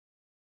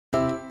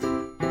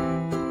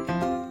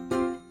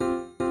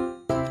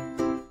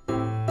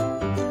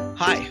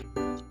Hi,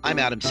 I'm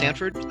Adam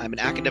Sanford. I'm an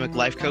academic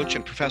life coach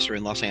and professor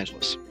in Los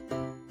Angeles.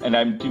 And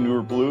I'm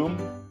Dinur Bloom.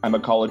 I'm a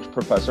college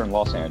professor in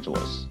Los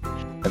Angeles.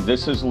 And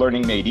this is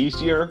Learning Made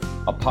Easier,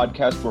 a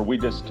podcast where we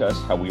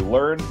discuss how we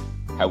learn,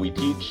 how we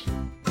teach,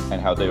 and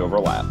how they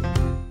overlap.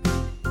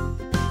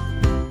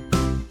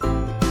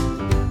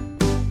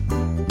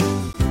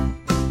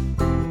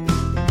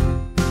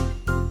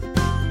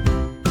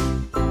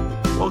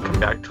 Welcome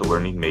back to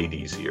Learning Made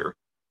Easier.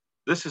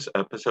 This is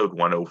episode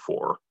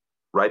 104,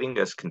 Writing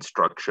as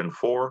Construction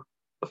 4,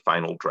 the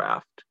Final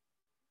Draft.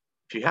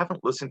 If you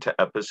haven't listened to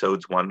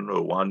episodes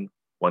 101,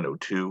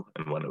 102,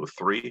 and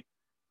 103,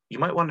 you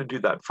might want to do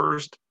that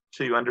first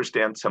so you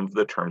understand some of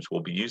the terms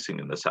we'll be using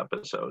in this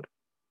episode.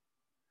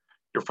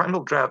 Your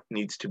final draft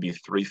needs to be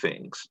three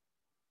things: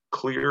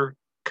 clear,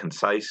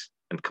 concise,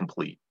 and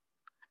complete.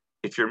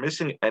 If you're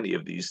missing any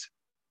of these,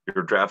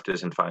 your draft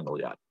isn't final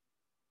yet.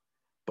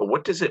 But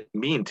what does it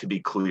mean to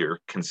be clear,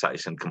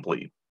 concise, and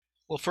complete?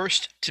 Well,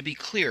 first, to be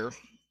clear,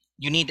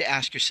 you need to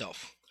ask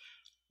yourself,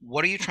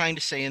 what are you trying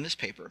to say in this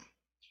paper?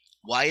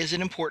 Why is it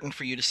important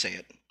for you to say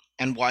it?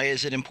 And why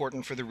is it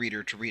important for the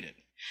reader to read it?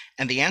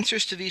 And the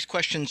answers to these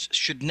questions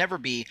should never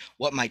be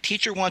what my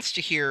teacher wants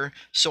to hear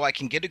so I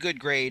can get a good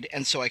grade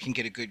and so I can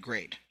get a good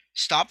grade.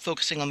 Stop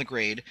focusing on the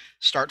grade,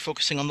 start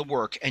focusing on the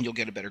work, and you'll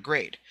get a better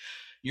grade.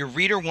 Your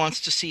reader wants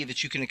to see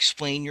that you can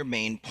explain your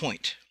main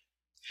point.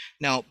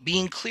 Now,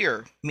 being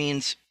clear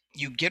means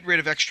you get rid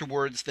of extra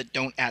words that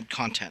don't add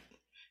content.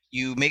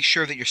 You make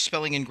sure that your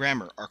spelling and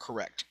grammar are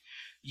correct.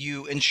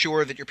 You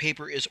ensure that your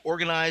paper is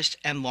organized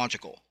and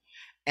logical.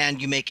 And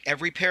you make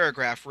every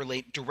paragraph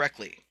relate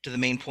directly to the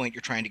main point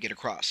you're trying to get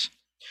across.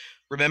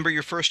 Remember,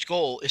 your first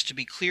goal is to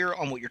be clear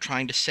on what you're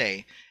trying to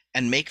say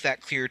and make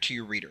that clear to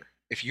your reader.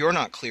 If you're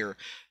not clear,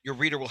 your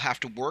reader will have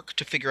to work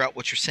to figure out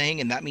what you're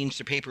saying, and that means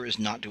the paper is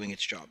not doing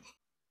its job.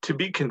 To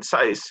be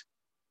concise,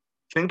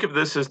 think of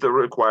this as the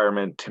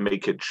requirement to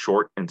make it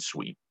short and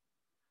sweet.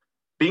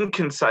 Being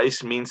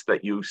concise means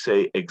that you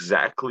say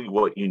exactly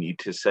what you need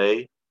to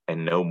say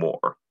and no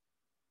more.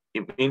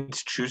 It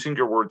means choosing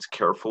your words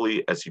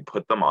carefully as you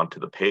put them onto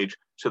the page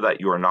so that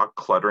you are not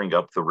cluttering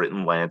up the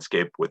written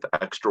landscape with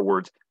extra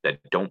words that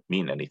don't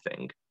mean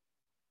anything.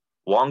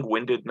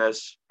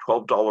 Long-windedness,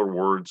 $12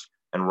 words,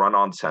 and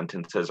run-on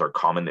sentences are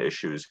common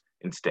issues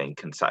in staying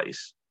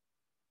concise.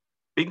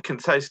 Being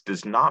concise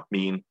does not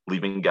mean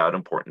leaving out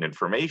important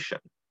information.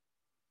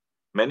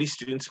 Many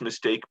students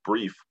mistake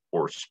brief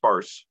or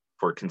sparse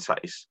for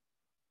concise.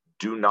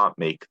 Do not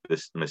make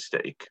this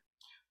mistake.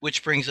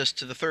 Which brings us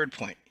to the third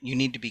point. You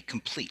need to be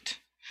complete.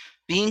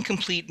 Being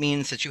complete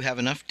means that you have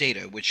enough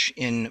data, which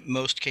in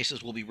most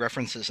cases will be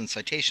references and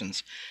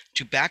citations,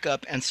 to back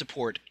up and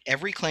support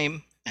every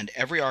claim and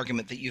every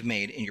argument that you've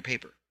made in your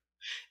paper.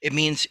 It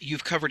means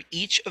you've covered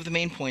each of the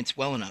main points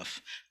well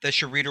enough that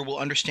your reader will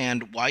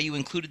understand why you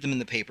included them in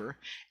the paper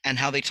and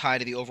how they tie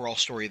to the overall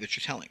story that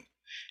you're telling.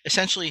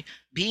 Essentially,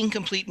 being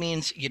complete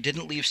means you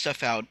didn't leave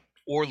stuff out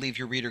or leave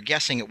your reader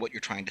guessing at what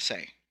you're trying to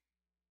say.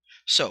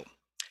 So,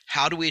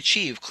 how do we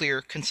achieve clear,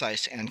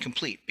 concise, and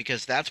complete?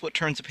 Because that's what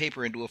turns a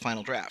paper into a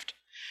final draft.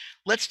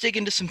 Let's dig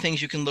into some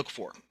things you can look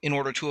for in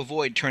order to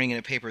avoid turning in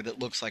a paper that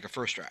looks like a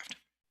first draft.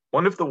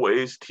 One of the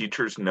ways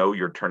teachers know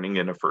you're turning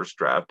in a first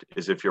draft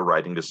is if your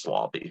writing is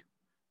sloppy.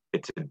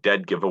 It's a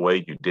dead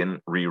giveaway you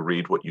didn't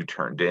reread what you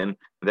turned in,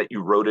 that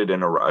you wrote it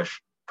in a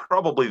rush,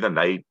 probably the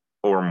night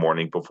or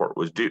morning before it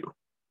was due.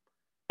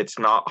 It's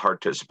not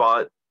hard to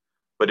spot,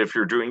 but if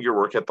you're doing your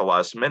work at the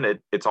last minute,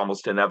 it's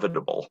almost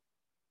inevitable,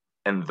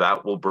 and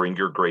that will bring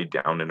your grade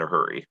down in a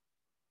hurry.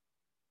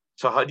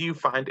 So how do you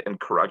find and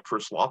correct for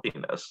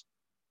sloppiness?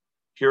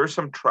 Here are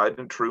some tried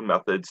and true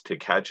methods to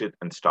catch it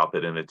and stop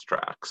it in its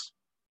tracks.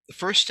 The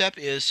first step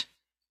is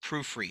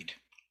proofread.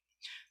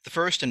 The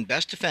first and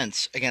best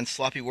defense against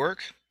sloppy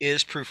work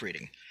is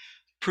proofreading.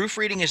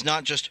 Proofreading is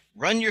not just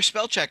run your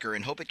spell checker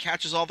and hope it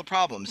catches all the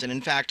problems, and in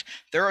fact,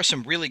 there are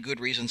some really good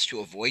reasons to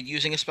avoid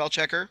using a spell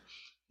checker,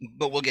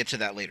 but we'll get to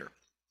that later.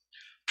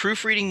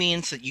 Proofreading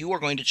means that you are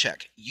going to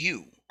check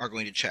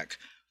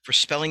for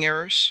spelling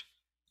errors,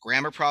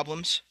 grammar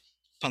problems,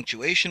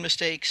 punctuation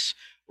mistakes,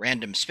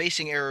 random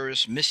spacing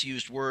errors,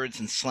 misused words,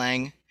 and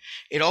slang.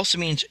 It also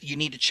means you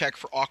need to check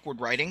for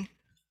awkward writing,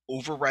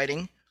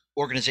 overwriting,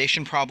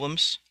 organization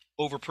problems,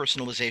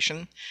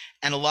 overpersonalization,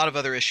 and a lot of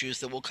other issues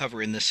that we'll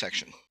cover in this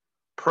section.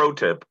 Pro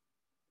tip: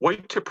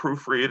 wait to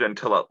proofread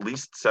until at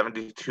least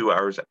 72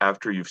 hours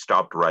after you've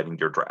stopped writing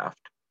your draft.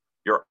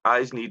 Your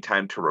eyes need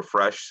time to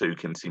refresh so you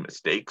can see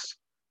mistakes.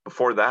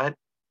 Before that,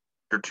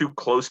 you're too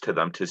close to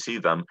them to see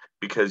them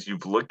because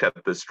you've looked at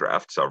this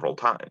draft several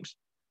times.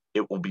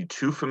 It will be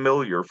too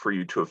familiar for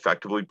you to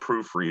effectively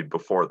proofread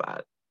before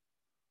that.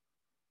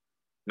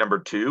 Number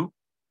 2,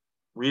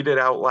 read it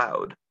out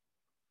loud.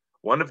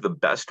 One of the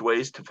best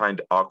ways to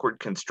find awkward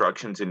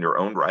constructions in your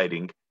own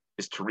writing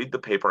is to read the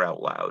paper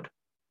out loud.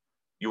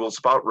 You will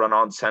spot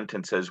run-on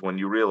sentences when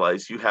you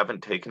realize you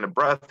haven't taken a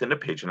breath in a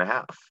page and a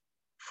half.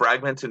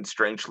 Fragments and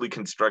strangely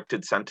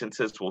constructed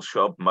sentences will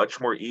show up much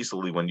more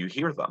easily when you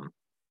hear them.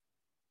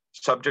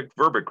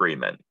 Subject-verb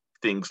agreement,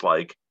 things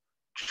like,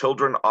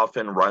 Children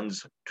often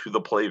runs to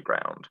the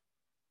playground.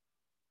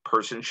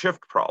 Person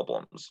shift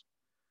problems.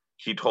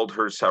 He told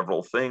her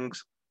several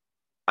things.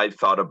 I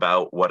thought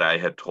about what I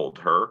had told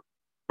her,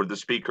 or the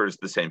speaker is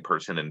the same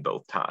person in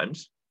both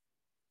times.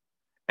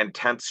 And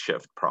tense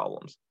shift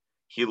problems.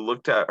 He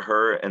looked at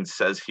her and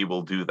says he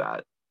will do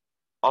that.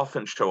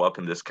 Often show up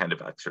in this kind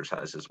of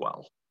exercise as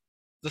well.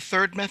 The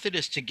third method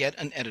is to get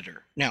an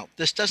editor. Now,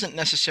 this doesn't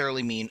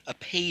necessarily mean a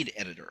paid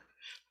editor,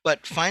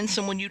 but find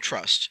someone you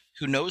trust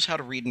who knows how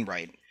to read and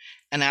write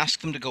and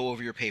ask them to go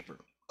over your paper.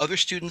 Other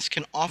students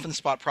can often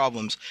spot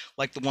problems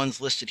like the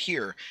ones listed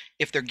here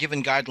if they're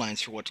given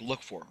guidelines for what to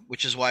look for,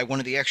 which is why one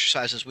of the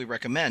exercises we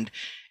recommend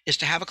is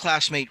to have a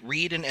classmate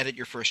read and edit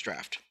your first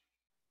draft.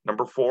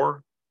 Number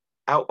 4,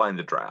 outline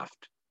the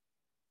draft.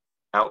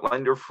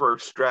 Outline your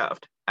first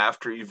draft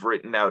after you've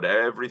written out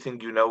everything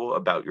you know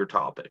about your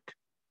topic.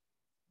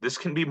 This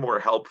can be more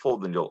helpful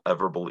than you'll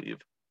ever believe.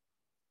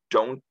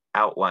 Don't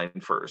outline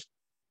first.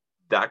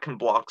 That can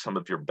block some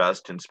of your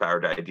best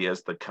inspired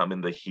ideas that come in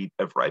the heat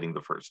of writing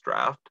the first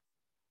draft.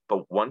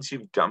 But once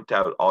you've dumped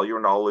out all your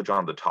knowledge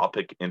on the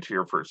topic into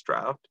your first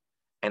draft,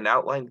 an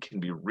outline can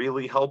be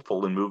really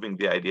helpful in moving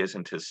the ideas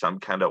into some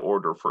kind of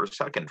order for a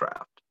second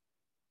draft.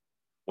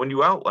 When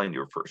you outline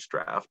your first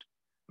draft,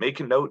 make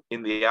a note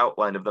in the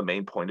outline of the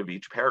main point of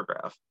each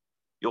paragraph.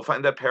 You'll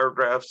find that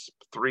paragraphs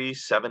 3,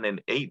 7,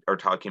 and 8 are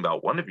talking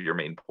about one of your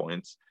main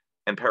points,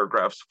 and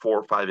paragraphs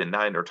 4, 5, and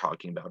 9 are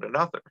talking about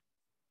another.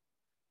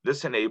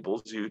 This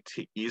enables you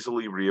to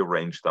easily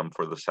rearrange them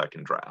for the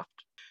second draft.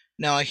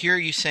 Now, I hear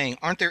you saying,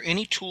 aren't there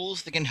any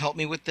tools that can help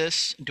me with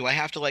this? Do I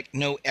have to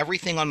know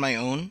everything on my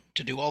own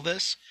to do all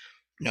this?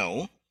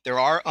 No, there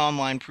are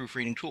online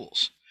proofreading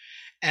tools.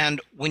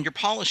 And when you're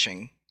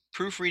polishing,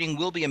 proofreading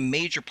will be a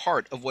major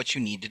part of what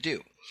you need to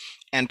do.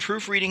 And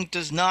proofreading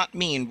does not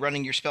mean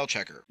running your spell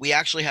checker. We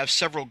actually have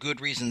several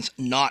good reasons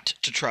not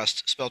to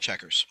trust spell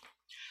checkers.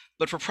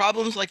 But for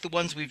problems like the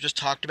ones we've just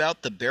talked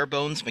about, the bare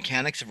bones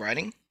mechanics of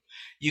writing,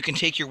 you can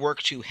take your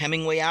work to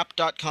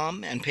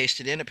hemingwayapp.com and paste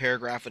it in a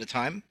paragraph at a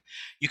time.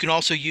 You can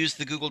also use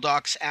the Google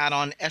Docs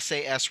add-on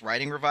SAS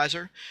Writing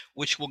Reviser,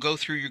 which will go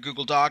through your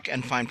Google Doc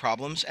and find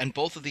problems, and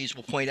both of these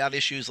will point out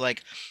issues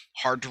like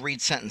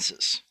hard-to-read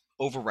sentences,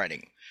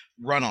 overwriting,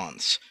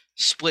 run-ons,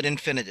 split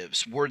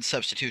infinitives, word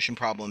substitution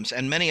problems,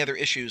 and many other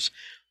issues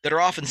that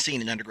are often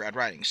seen in undergrad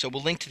writing. So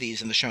we'll link to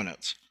these in the show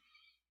notes.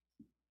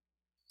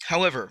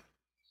 However,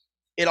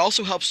 it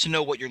also helps to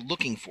know what you're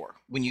looking for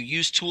when you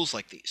use tools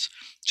like these.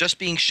 Just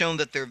being shown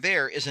that they're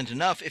there isn't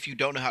enough if you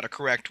don't know how to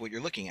correct what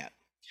you're looking at.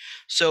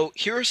 So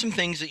here are some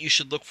things that you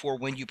should look for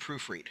when you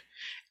proofread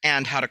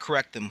and how to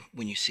correct them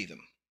when you see them.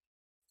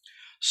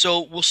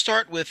 So we'll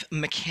start with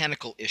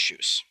mechanical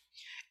issues.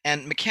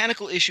 And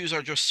mechanical issues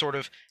are just sort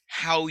of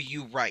how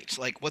you write,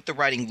 like what the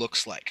writing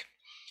looks like.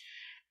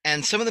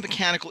 And some of the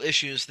mechanical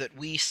issues that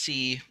we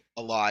see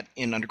a lot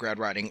in undergrad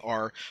writing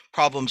are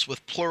problems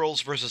with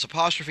plurals versus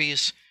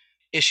apostrophes,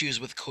 issues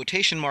with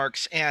quotation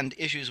marks, and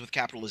issues with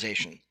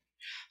capitalization.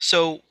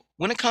 So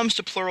when it comes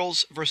to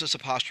plurals versus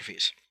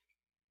apostrophes,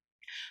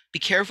 be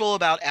careful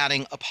about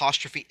adding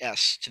apostrophe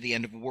S to the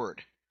end of a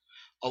word.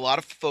 A lot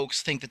of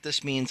folks think that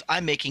this means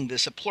I'm making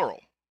this a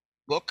plural.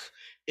 Book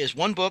is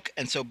one book,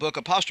 and so book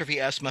apostrophe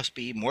S must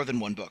be more than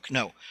one book.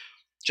 No,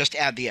 just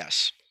add the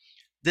S.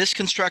 This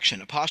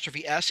construction,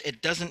 apostrophe S,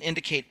 it doesn't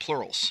indicate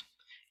plurals.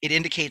 It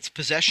indicates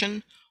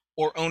possession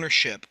or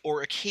ownership,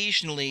 or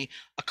occasionally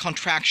a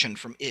contraction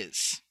from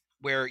is,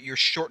 where you're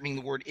shortening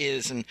the word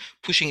is and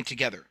pushing it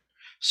together.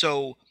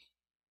 So,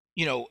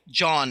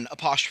 John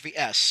apostrophe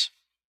S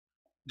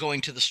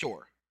going to the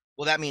store.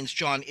 Well, that means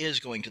John is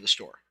going to the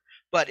store.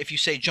 But if you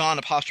say John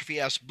apostrophe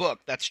S book,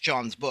 that's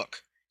John's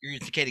book. You're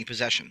indicating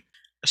possession.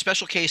 A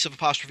special case of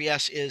apostrophe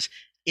S is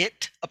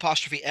it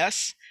apostrophe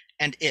S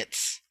and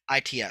its,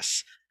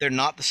 ITS. They're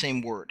not the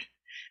same word.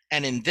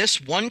 And in this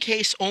one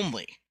case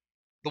only,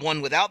 the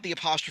one without the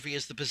apostrophe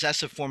is the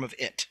possessive form of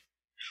it,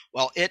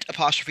 while it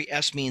apostrophe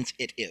S means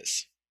it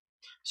is.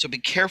 So be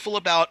careful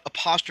about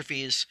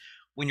apostrophes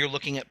when you're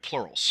looking at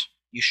plurals.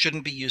 You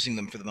shouldn't be using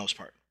them for the most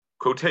part.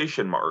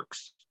 Quotation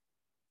marks.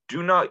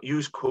 Do not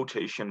use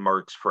quotation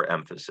marks for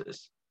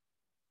emphasis.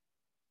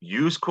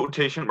 Use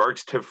quotation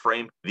marks to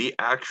frame the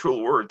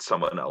actual word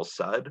someone else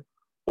said,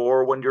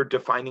 or when you're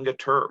defining a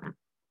term.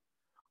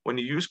 When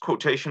you use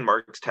quotation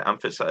marks to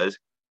emphasize,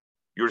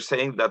 you're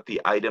saying that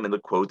the item in the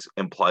quotes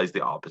implies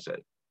the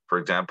opposite. For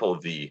example,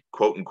 the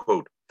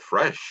quote-unquote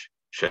fresh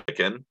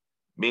chicken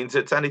means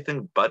it's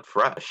anything but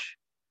fresh.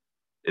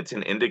 It's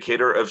an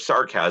indicator of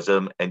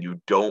sarcasm, and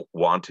you don't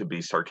want to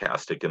be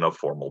sarcastic in a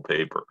formal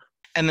paper.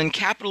 And then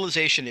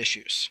capitalization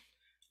issues.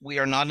 We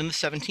are not in the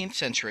 17th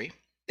century.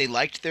 They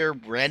liked their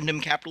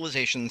random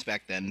capitalizations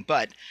back then,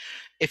 but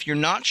if you're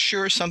not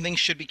sure something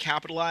should be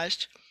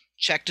capitalized,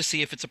 check to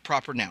see if it's a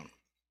proper noun,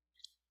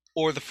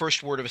 or the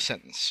first word of a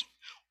sentence,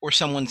 or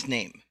someone's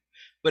name.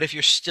 But if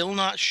you're still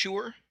not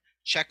sure,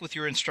 check with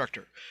your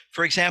instructor.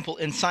 For example,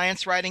 in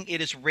science writing,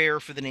 it is rare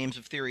for the names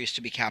of theories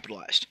to be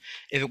capitalized.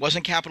 If it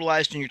wasn't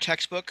capitalized in your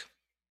textbook,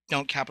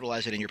 don't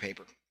capitalize it in your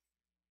paper.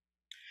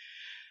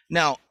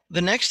 Now,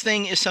 The next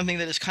thing is something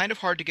that is kind of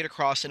hard to get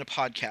across in a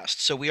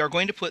podcast. So we are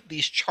going to put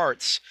these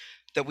charts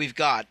that we've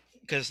got,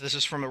 because this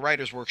is from a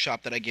writer's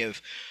workshop that I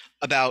give,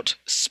 about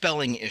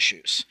spelling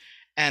issues.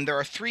 And there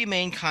are three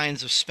main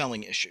kinds of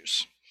spelling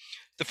issues.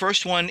 The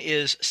first one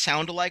is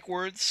sound-alike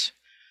words.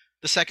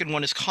 The second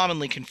one is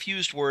commonly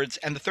confused words.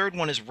 And the third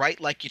one is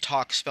write like you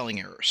talk spelling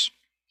errors.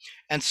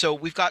 And so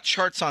we've got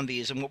charts on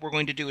these. And what we're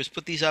going to do is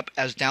put these up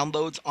as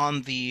downloads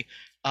on the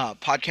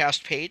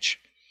podcast page.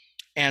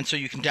 And so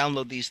you can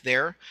download these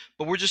there.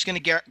 But we're just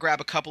going to grab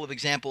a couple of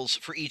examples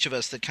for each of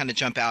us that kind of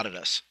jump out at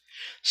us.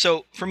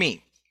 So for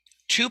me,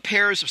 two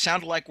pairs of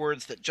sound-alike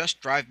words that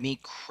just drive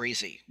me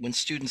crazy when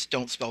students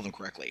don't spell them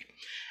correctly.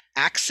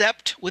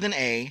 Accept with an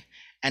A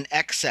and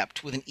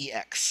accept with an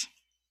EX.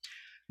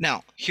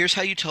 Now, here's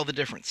how you tell the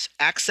difference.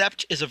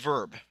 Accept is a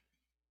verb.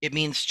 It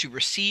means to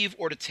receive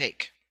or to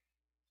take.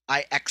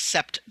 I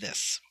accept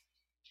this.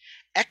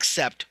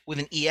 Accept with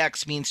an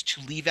EX means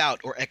to leave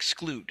out or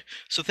exclude.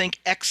 So think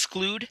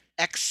exclude,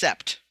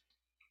 accept.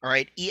 All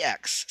right,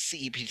 EX,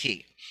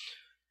 CEPT.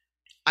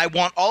 I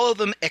want all of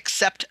them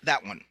except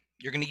that one.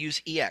 You're going to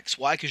use EX.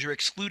 Why? Because you're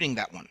excluding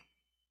that one.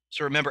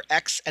 So remember,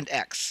 X and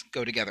X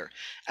go together.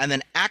 And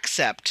then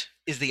accept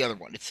is the other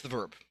one. It's the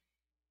verb.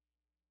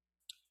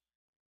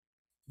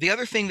 The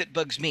other thing that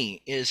bugs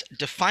me is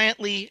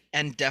defiantly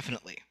and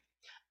definitely.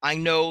 I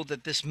know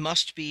that this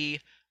must be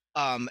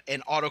an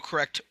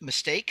autocorrect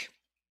mistake.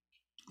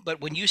 But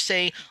when you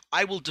say,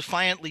 I will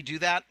defiantly do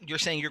that, you're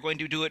saying you're going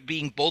to do it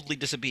being boldly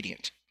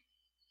disobedient.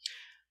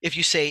 If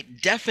you say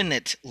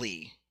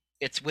definitely,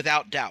 it's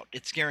without doubt,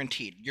 it's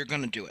guaranteed, you're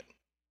going to do it.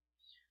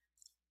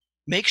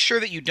 Make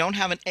sure that you don't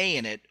have an A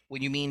in it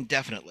when you mean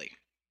definitely.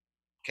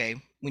 Okay?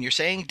 When you're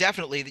saying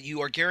definitely that you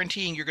are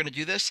guaranteeing you're going to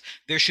do this,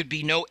 there should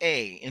be no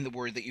A in the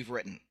word that you've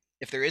written.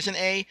 If there is an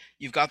A,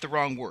 you've got the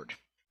wrong word.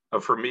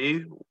 For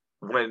me,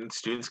 when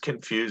students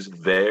confuse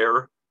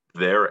there,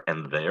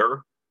 and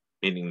there,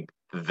 meaning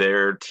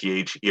there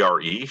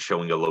THERE,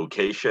 showing a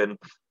location,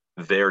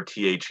 there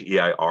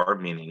THEIR,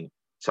 meaning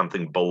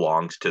something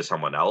belongs to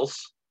someone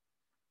else,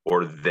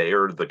 or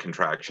there, the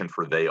contraction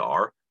for they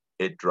are,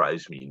 it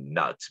drives me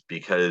nuts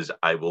because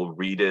I will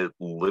read it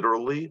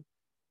literally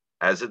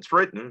as it's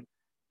written.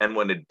 And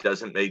when it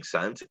doesn't make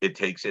sense, it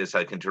takes me a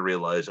second to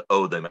realize,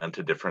 oh, they meant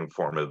a different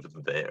form of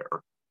there,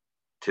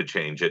 to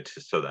change it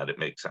so that it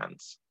makes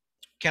sense.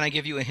 Can I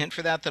give you a hint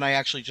for that I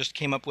actually just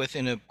came up with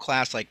in a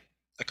class like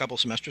a couple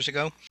semesters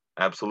ago?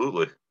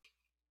 Absolutely.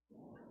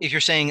 If you're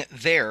saying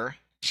there,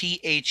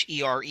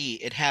 THERE,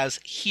 it has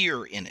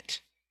here in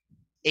it.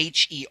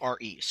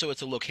 HERE, so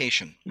it's a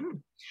location.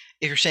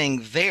 If you're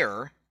saying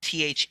there,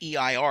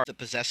 THEIR, the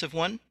possessive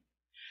one,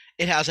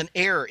 it has an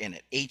air in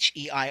it,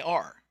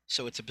 HEIR,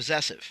 so it's a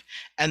possessive.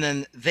 And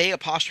then they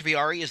apostrophe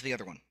RE is the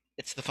other one.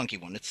 It's the funky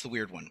one. It's the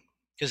weird one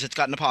because it's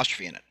got an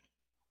apostrophe in it.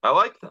 I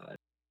like that.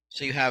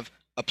 So you have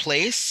a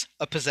place,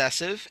 a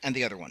possessive, and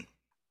the other one.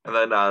 And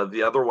then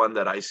the other one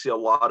that I see a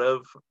lot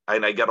of,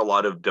 and I get a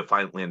lot of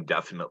defiantly and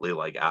definitely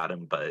like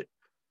Adam, but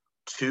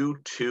two,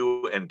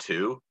 and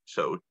two.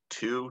 So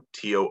two,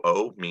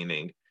 TOO,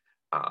 meaning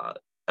a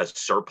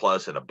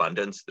surplus and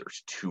abundance.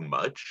 There's too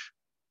much.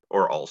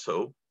 Or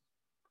also,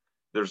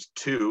 there's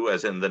two,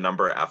 as in the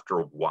number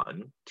after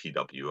one,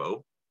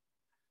 TWO.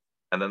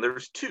 And then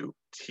there's two,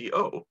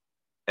 TO.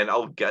 And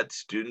I'll get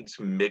students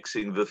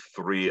mixing the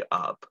three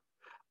up.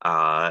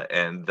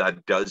 And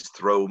that does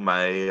throw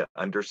my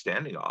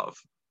understanding off.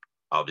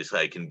 Obviously,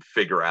 I can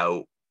figure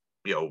out,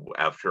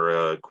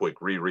 after a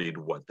quick reread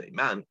what they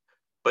meant,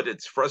 but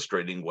it's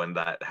frustrating when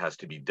that has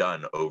to be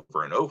done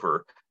over and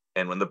over.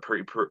 And when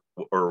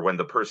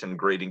the person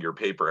grading your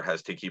paper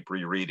has to keep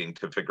rereading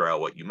to figure out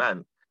what you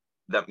meant,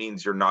 that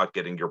means you're not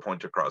getting your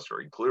point across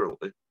very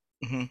clearly.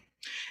 Mm-hmm.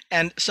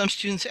 And some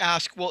students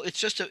ask, well, it's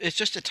just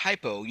a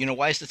typo.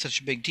 Why is it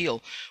such a big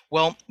deal?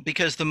 Well,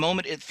 because the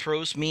moment it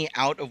throws me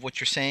out of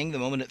what you're saying, the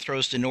moment it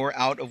throws Denor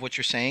out of what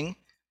you're saying,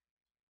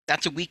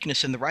 that's a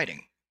weakness in the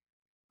writing.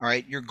 All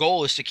right. Your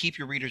goal is to keep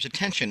your reader's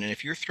attention. And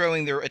if you're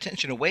throwing their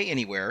attention away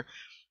anywhere,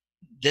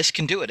 this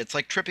can do it. It's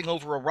like tripping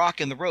over a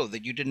rock in the road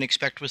that you didn't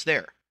expect was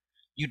there.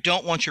 You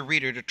don't want your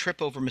reader to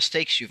trip over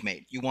mistakes you've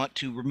made. You want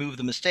to remove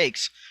the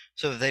mistakes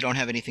so that they don't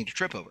have anything to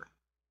trip over.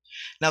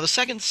 Now, the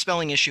second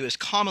spelling issue is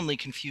commonly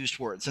confused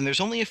words, and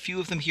there's only a few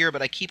of them here,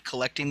 but I keep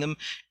collecting them.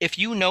 If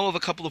you know of a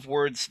couple of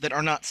words that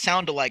are not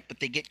sound alike, but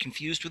they get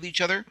confused with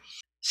each other,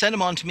 send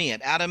them on to me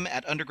at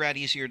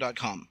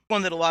adam@undergradeasier.com.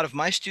 One that a lot of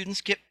my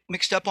students get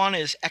mixed up on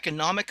is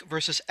economic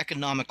versus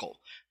economical.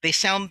 They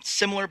sound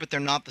similar, but they're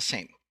not the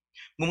same.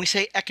 When we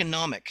say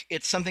economic,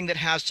 it's something that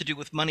has to do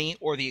with money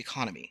or the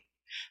economy.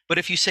 But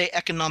if you say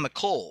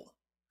economical,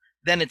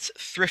 then it's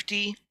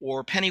thrifty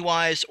or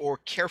penny-wise or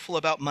careful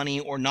about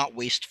money or not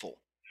wasteful.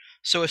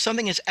 So if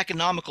something is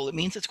economical, it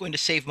means it's going to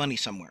save money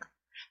somewhere.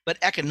 But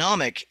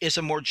economic is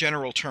a more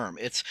general term.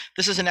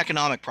 This is an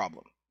economic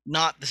problem,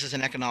 not this is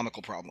an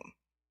economical problem.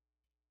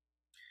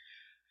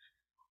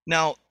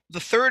 Now, the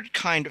third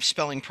kind of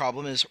spelling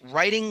problem is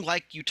writing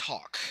like you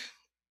talk.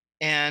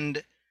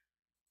 And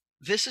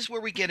This is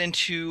where we get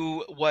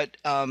into what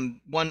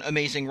one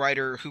amazing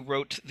writer who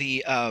wrote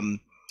the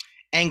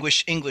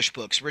English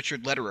books,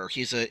 Richard Lederer,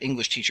 he's an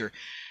English teacher,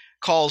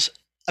 calls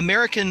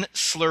American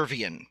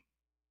Slurvian.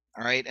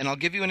 All right, and I'll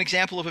give you an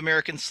example of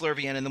American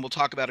Slurvian, and then we'll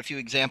talk about a few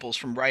examples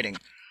from writing.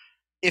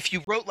 If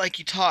you wrote like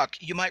you talk,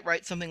 you might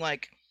write something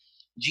like,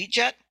 Jeet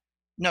jet?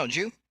 No,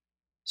 Jew?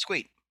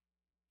 Squeet.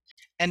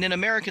 And in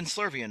American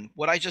Slurvian,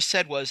 what I just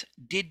said was,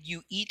 did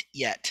you eat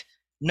yet?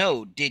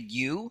 No, did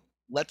you?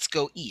 Let's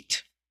go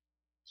eat.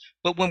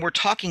 But when we're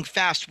talking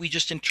fast, we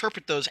just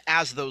interpret those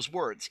as those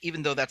words,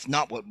 even though that's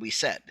not what we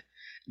said.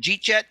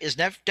 Jeet jet is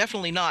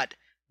definitely not,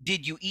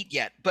 did you eat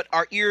yet? But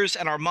our ears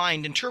and our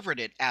mind interpret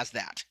it as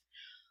that.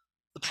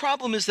 The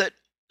problem is that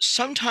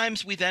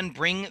sometimes we then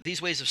bring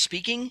these ways of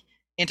speaking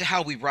into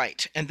how we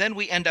write, and then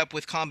we end up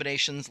with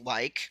combinations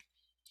like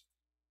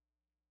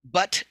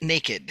butt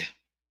naked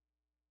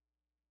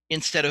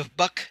instead of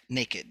buck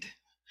naked.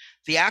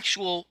 The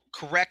actual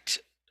correct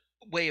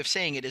way of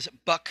saying it is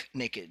buck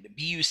naked,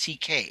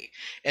 B-U-C-K,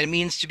 and it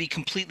means to be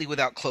completely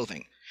without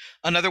clothing.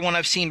 Another one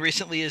I've seen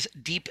recently is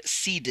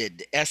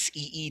deep-seated,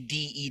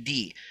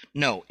 S-E-E-D-E-D.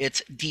 No,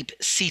 it's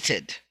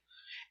deep-seated.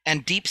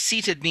 And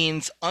deep-seated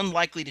means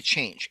unlikely to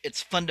change.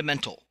 It's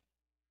fundamental.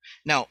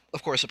 Now,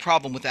 of course, a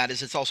problem with that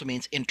is it also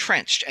means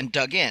entrenched and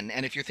dug in.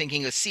 And if you're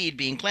thinking a seed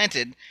being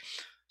planted,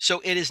 so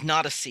it is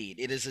not a seed,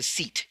 it is a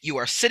seat. You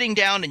are sitting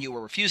down and you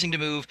are refusing to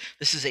move.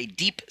 This is a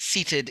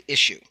deep-seated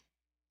issue.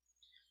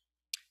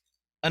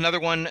 Another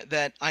one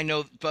that I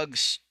know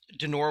bugs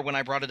Denor when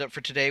I brought it up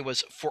for today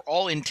was for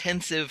all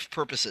intensive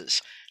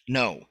purposes.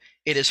 No,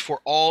 it is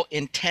for all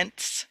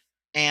intents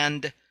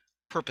and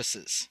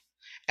purposes.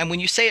 And when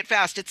you say it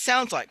fast, it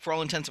sounds like for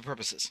all intents and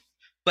purposes,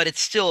 but it's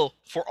still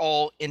for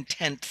all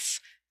intents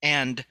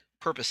and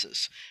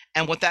purposes.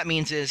 And what that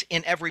means is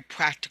in every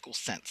practical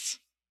sense.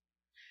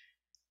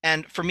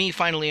 And for me,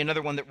 finally,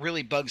 another one that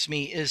really bugs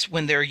me is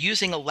when they're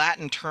using a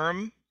Latin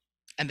term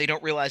and they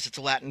don't realize it's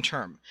a Latin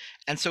term.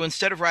 And so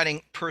instead of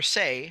writing per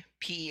se,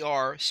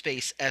 P-E-R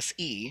space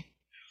S-E,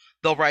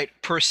 they'll write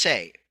per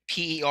se,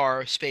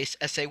 P-E-R space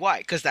S-A-Y,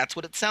 because that's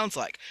what it sounds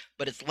like,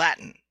 but it's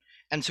Latin.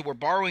 And so we're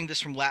borrowing this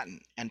from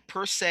Latin. And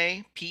per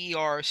se,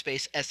 P-E-R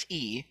space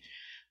S-E,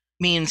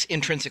 means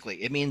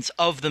intrinsically. It means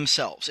of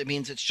themselves. It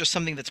means it's just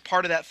something that's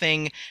part of that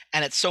thing,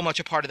 and it's so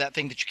much a part of that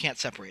thing that you can't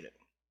separate it.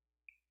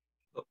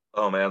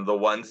 Oh man, the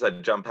ones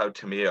that jump out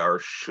to me are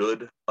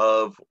should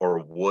of or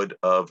would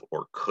of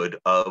or could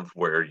of,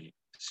 where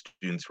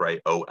students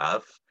write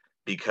OF,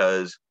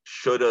 because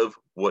should have,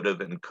 would have,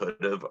 and could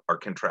have are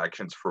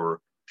contractions for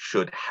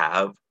should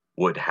have,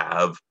 would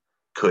have,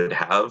 could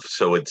have.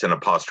 So it's an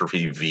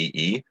apostrophe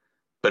VE.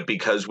 But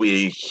because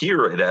we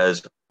hear it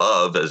as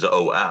of, as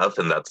OF,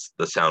 and that's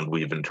the sound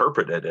we've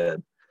interpreted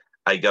it,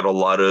 I get a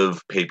lot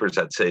of papers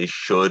that say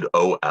should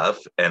OF,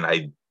 and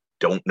I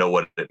don't know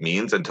what it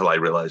means until I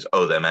realize,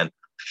 oh, they meant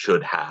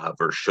should have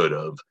or should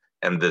have.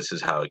 And this is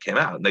how it came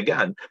out. And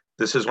again,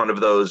 this is one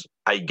of those,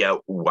 I get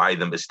why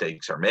the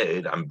mistakes are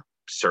made. I've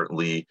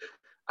certainly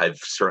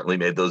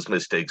made those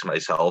mistakes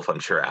myself. I'm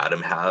sure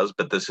Adam has,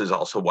 but this is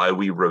also why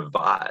we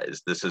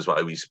revise. This is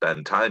why we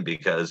spend time,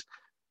 because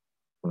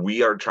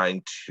we are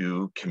trying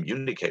to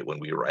communicate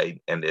when we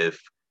write. And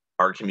if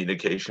our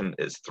communication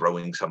is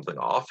throwing something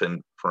off,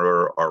 and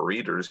for our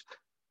readers,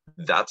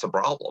 that's a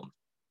problem.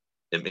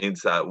 It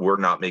means that we're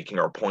not making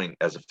our point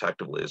as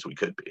effectively as we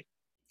could be.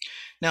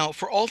 Now,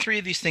 for all three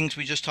of these things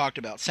we just talked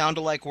about,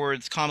 sound-alike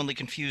words, commonly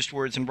confused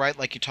words, and write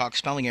like you talk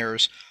spelling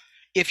errors,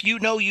 if you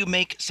know you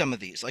make some of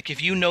these, like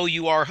if you know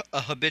you are a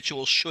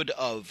habitual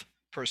should-of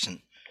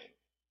person,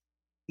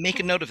 make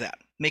a note of that.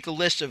 Make a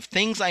list of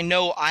things I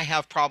know I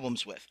have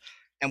problems with.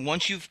 And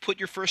once you've put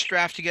your first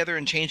draft together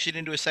and changed it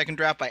into a second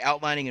draft by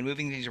outlining and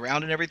moving things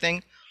around and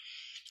everything,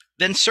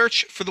 then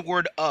search for the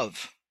word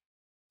of.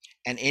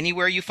 And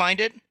anywhere you find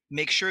it,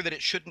 make sure that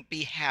it shouldn't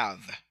be have.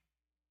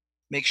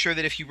 Make sure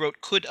that if you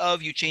wrote could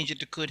of, you change it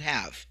to could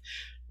have.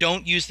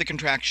 Don't use the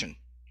contraction.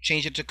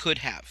 Change it to could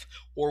have,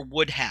 or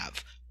would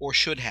have, or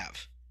should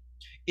have.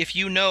 If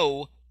you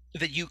know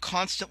that you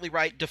constantly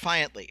write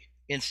defiantly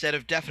instead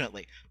of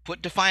definitely,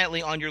 put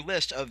defiantly on your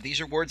list of these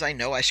are words I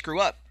know I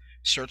screw up.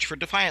 Search for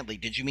defiantly.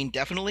 Did you mean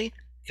definitely?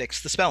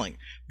 Fix the spelling.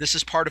 This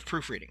is part of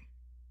proofreading.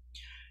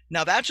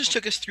 Now that just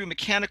took us through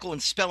mechanical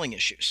and spelling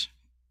issues.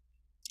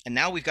 And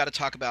now we've got to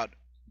talk about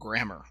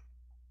grammar.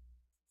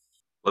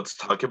 Let's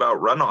talk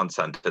about run-on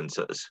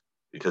sentences,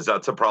 because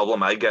that's a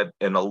problem I get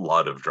in a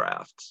lot of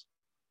drafts.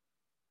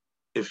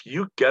 If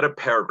you get a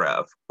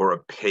paragraph or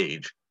a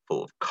page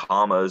full of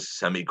commas,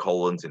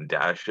 semicolons, and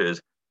dashes,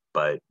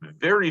 but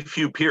very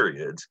few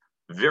periods,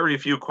 very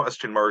few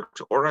question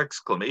marks or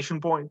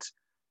exclamation points,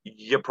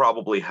 you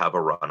probably have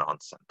a run-on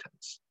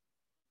sentence.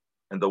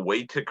 And the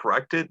way to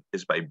correct it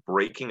is by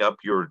breaking up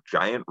your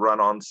giant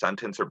run-on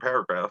sentence or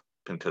paragraph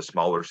into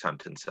smaller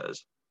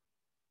sentences.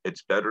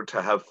 It's better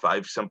to have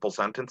 5 simple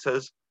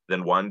sentences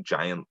than one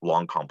giant,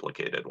 long,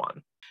 complicated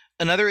one.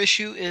 Another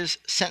issue is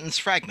sentence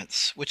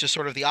fragments, which is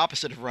sort of the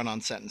opposite of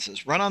run-on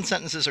sentences. Run-on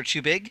sentences are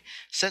too big.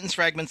 Sentence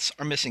fragments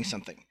are missing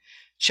something.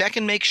 Check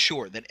and make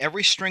sure that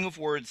every string of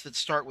words that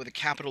start with a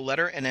capital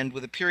letter and end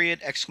with a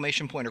period,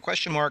 exclamation point, or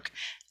question mark,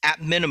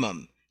 at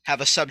minimum, have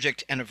a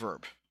subject and a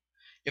verb.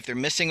 If they're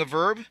missing a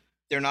verb,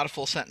 they're not a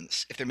full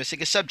sentence. If they're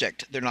missing a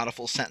subject, they're not a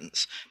full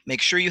sentence. Make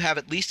sure you have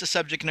at least a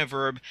subject and a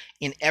verb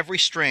in every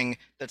string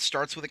that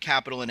starts with a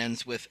capital and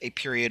ends with a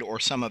period or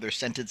some other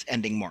sentence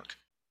ending mark.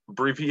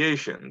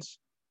 Abbreviations.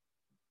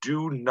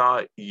 Do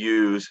not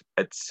use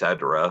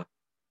etc.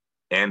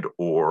 and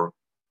or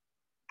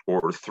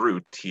through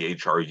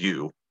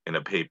THRU in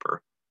a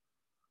paper.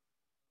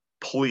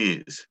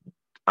 Please,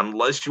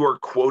 unless you are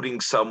quoting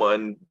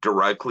someone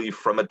directly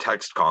from a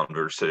text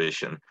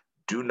conversation,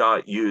 do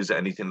not use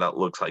anything that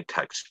looks like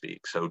text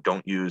speak. So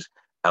don't use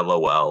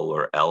LOL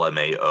or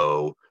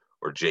LMAO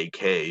or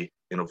JK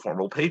in a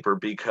formal paper,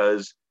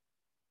 because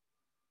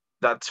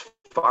that's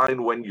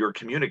fine when you're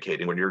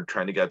communicating, when you're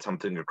trying to get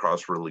something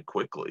across really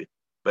quickly.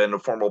 But in a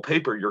formal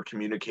paper, you're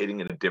communicating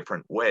in a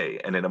different way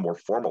and in a more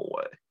formal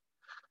way.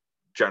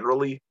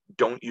 Generally,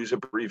 don't use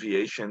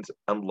abbreviations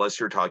unless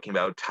you're talking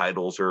about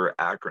titles or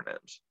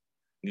acronyms.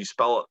 You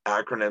spell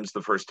acronyms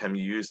the first time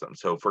you use them.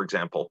 So, for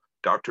example,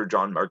 Dr.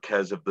 John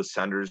Marquez of the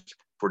Centers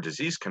for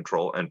Disease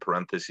Control, in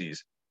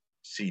parentheses,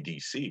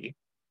 CDC,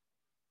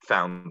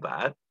 found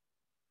that.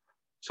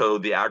 So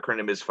the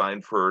acronym is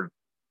fine for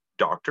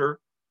doctor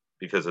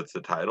because it's the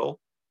title.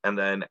 And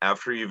then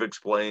after you've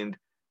explained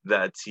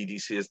that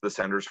CDC is the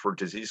Centers for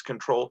Disease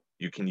Control,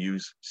 you can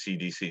use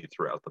CDC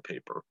throughout the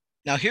paper.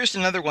 Now, here's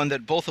another one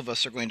that both of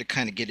us are going to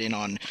kind of get in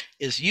on,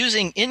 is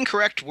using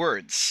incorrect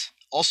words,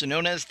 also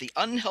known as the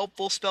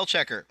unhelpful spell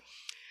checker.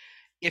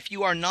 If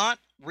you are not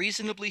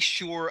reasonably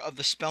sure of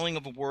the spelling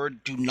of a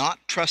word, do not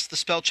trust the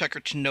spell checker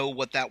to know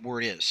what that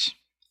word is.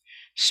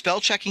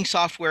 Spell checking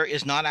software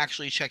is not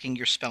actually checking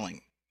your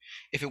spelling.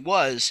 If it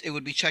was, it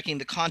would be checking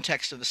the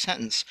context of the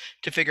sentence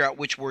to figure out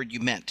which word you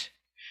meant.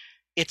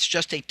 It's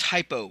just a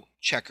typo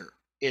checker.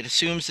 It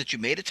assumes that you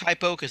made a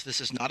typo because this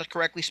is not a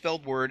correctly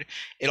spelled word.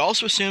 It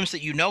also assumes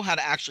that you know how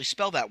to actually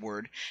spell that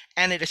word.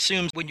 And it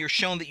assumes when you're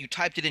shown that you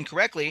typed it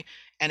incorrectly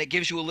and it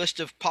gives you a list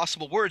of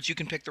possible words, you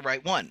can pick the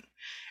right one.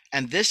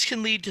 And this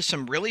can lead to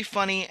some really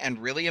funny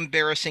and really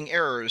embarrassing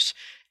errors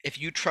if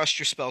you trust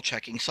your spell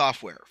checking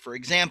software. For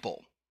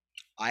example,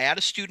 I had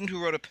a student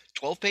who wrote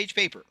a 12-page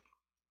paper,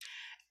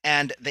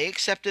 and they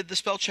accepted the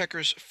spell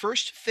checker's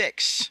first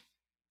fix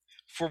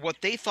for what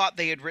they thought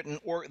they had written,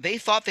 or they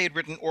thought they had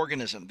written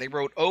organism. They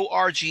wrote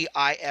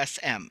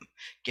ORGISM.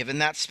 Given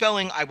that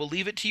spelling, I will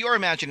leave it to your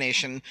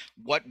imagination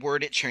what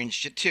word it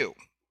changed it to.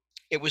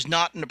 It was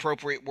not an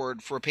appropriate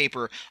word for a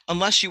paper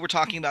unless you were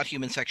talking about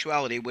human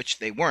sexuality, which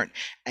they weren't.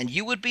 And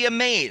you would be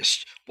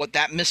amazed what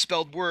that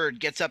misspelled word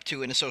gets up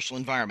to in a social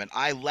environment.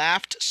 I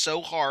laughed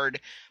so hard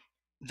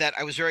that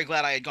I was very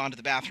glad I had gone to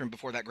the bathroom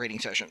before that grading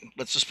session.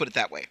 Let's just put it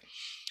that way.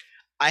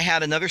 I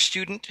had another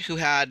student who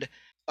had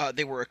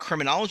they were a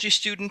criminology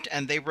student,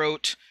 and they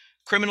wrote,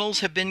 criminals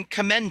have been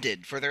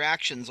commended for their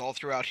actions all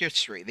throughout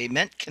history. They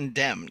meant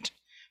condemned,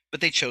 but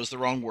they chose the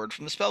wrong word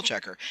from the spell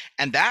checker.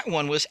 And that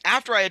one was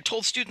after I had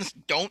told students,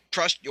 don't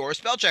trust your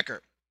spell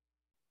checker.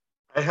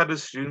 I had a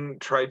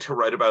student try to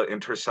write about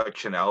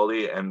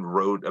intersectionality and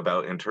wrote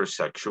about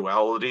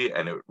intersexuality,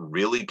 and it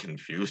really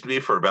confused me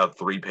for about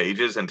 3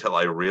 pages until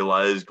I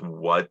realized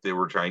what they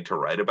were trying to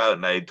write about.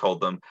 And I told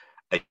them,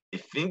 I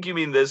think you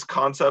mean this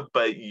concept,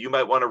 but you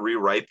might want to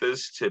rewrite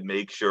this to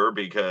make sure,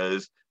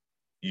 because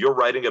you're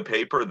writing a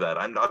paper that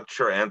I'm not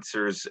sure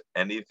answers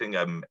anything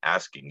I'm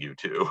asking you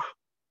to.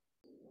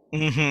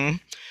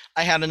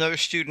 I had another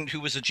student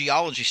who was a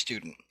geology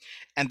student,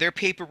 and their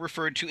paper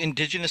referred to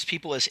indigenous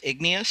people as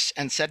igneous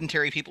and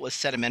sedentary people as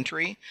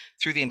sedimentary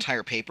through the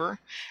entire paper.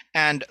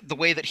 And the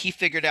way that he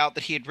figured out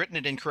that he had written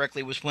it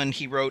incorrectly was when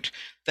he wrote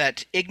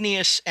that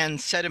igneous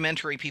and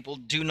sedimentary people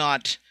do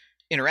not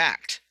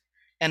interact.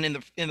 And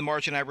in the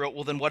margin, I wrote,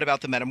 well, then what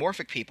about the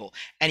metamorphic people?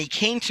 And he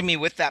came to me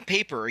with that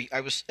paper.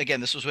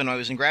 This was when I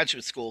was in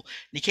graduate school.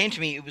 And he came to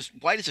me, it was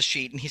white as a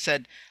sheet, and he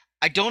said,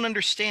 I don't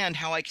understand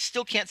how I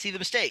still can't see the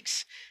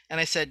mistakes.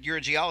 And I said, you're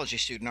a geology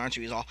student, aren't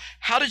you? He's all,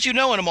 how did you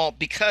know? And I'm all,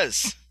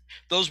 because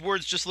those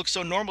words just look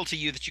so normal to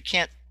you that you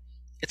can't,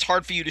 it's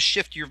hard for you to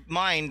shift your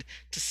mind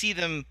to see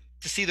them,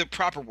 to see the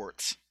proper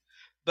words.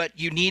 But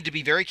you need to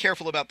be very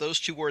careful about those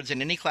 2 words in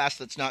any class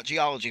that's not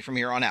geology from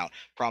here on out.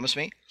 Promise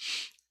me?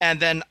 And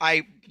then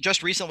I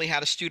just recently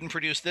had a student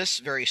produce this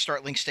very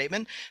startling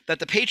statement, that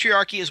the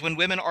patriarchy is when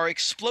women are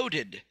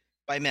exploded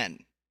by men.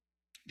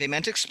 They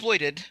meant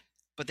exploited,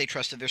 but they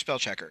trusted their spell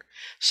checker.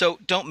 So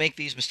don't make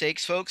these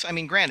mistakes, folks. I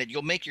mean, granted,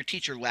 you'll make your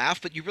teacher laugh,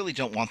 but you really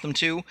don't want them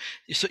to.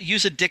 So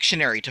use a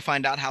dictionary to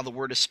find out how the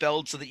word is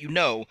spelled so that you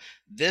know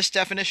this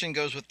definition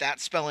goes with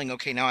that spelling.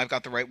 Okay, now I've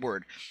got the right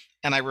word.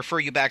 And I refer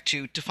you back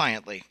to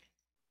defiantly.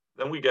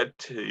 Then we get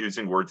to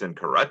using words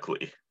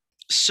incorrectly.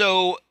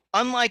 So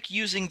unlike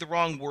using the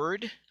wrong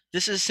word,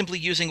 this is simply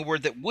using a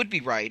word that would be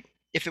right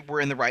if it were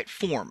in the right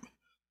form,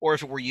 or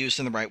if it were used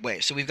in the right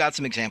way. So we've got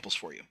some examples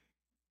for you.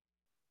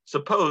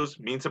 Suppose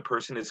means a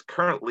person is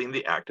currently in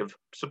the act of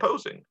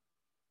supposing.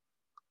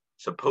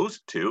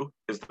 Supposed to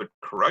is the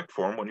correct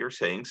form when you're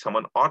saying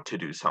someone ought to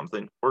do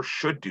something or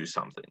should do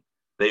something.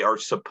 They are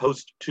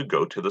supposed to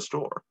go to the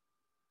store.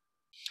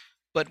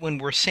 But when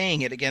we're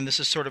saying it, again, this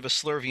is sort of a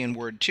Slurvian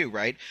word too,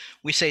 right?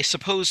 We say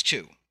supposed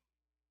to.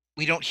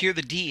 We don't hear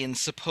the D in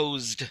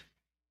supposed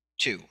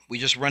to. We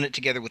just run it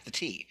together with the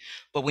T.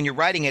 But when you're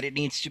writing it, it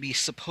needs to be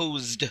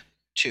supposed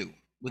to,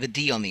 with a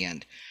D on the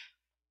end.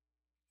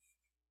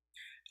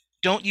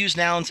 Don't use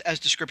nouns as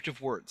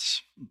descriptive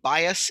words.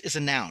 Bias is a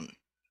noun.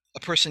 A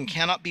person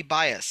cannot be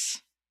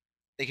biased.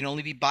 They can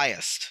only be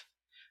biased.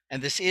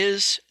 And this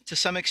is, to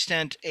some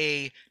extent,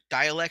 a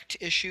dialect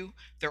issue.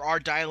 There are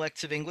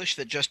dialects of English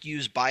that just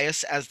use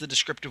bias as the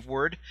descriptive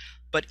word.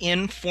 But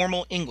in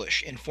formal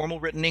English, in formal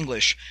written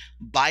English,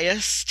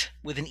 biased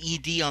with an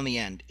ED on the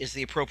end is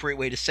the appropriate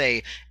way to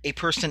say a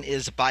person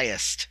is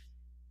biased.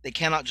 They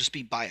cannot just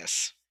be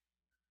biased.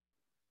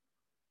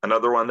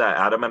 Another one that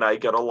Adam and I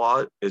get a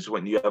lot is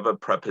when you have a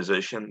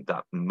preposition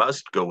that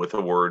must go with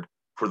a word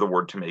for the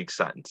word to make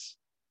sense.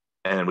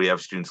 And we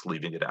have students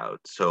leaving it out.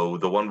 So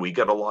the one we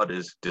get a lot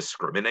is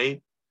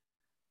discriminate.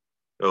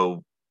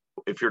 So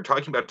if you're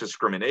talking about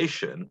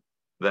discrimination,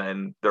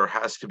 then there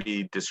has to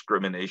be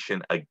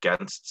discrimination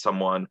against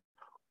someone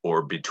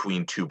or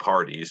between two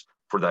parties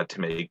for that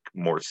to make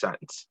more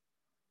sense.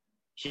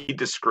 He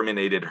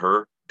discriminated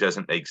her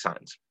doesn't make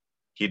sense.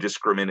 He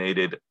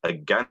discriminated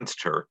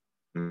against her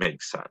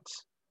makes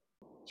sense.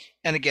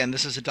 And again,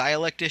 this is a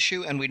dialect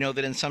issue, and we know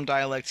that in some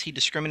dialects he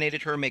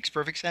discriminated her makes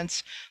perfect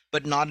sense,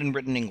 but not in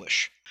written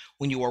English.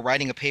 When you are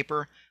writing a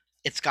paper,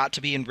 it's got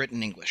to be in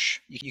written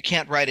English. You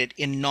can't write it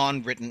in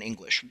non-written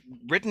English.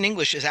 Written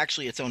English is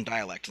actually its own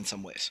dialect in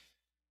some ways.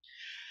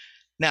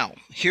 Now,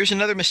 here's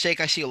another mistake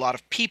I see a lot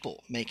of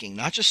people making,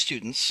 not just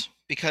students,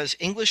 because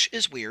English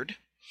is weird,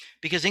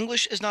 because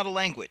English is not a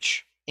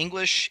language.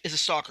 English is a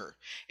stalker.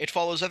 It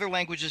follows other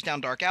languages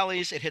down dark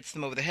alleys, it hits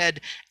them over the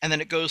head, and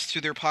then it goes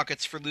through their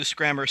pockets for loose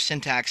grammar,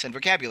 syntax, and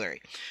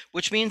vocabulary.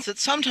 Which means that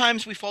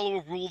sometimes we follow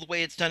a rule the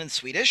way it's done in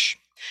Swedish,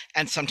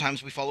 and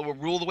sometimes we follow a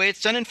rule the way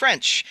it's done in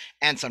French,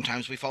 and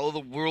sometimes we follow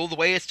the rule the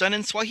way it's done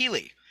in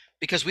Swahili,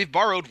 because we've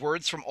borrowed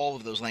words from all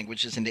of those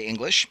languages into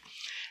English.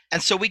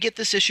 And so we get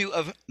this issue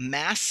of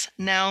mass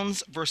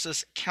nouns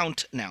versus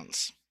count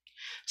nouns.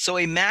 So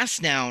a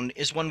mass noun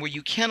is one where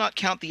you cannot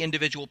count the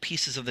individual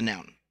pieces of the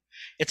noun.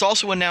 It's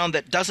also a noun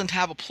that doesn't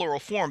have a plural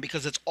form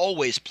because it's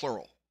always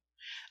plural.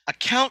 A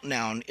count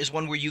noun is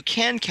one where you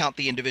can count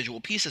the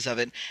individual pieces of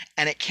it,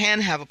 and it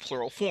can have a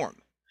plural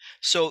form.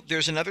 So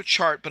there's another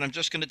chart, but I'm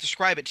just going to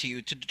describe it to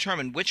you to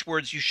determine which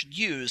words you should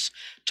use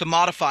to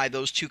modify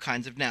those two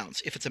kinds of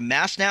nouns. If it's a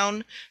mass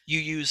noun, you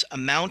use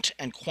amount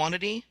and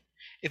quantity.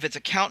 If it's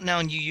a count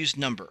noun, you use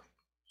number.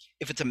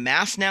 If it's a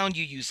mass noun,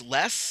 you use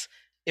less.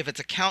 If it's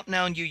a count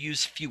noun, you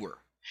use fewer.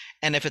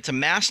 And if it's a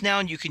mass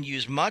noun, you can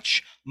use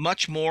much,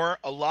 much more,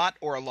 a lot,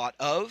 or a lot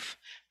of.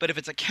 But if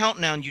it's a count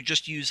noun, you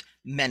just use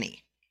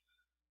many.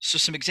 So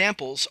some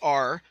examples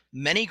are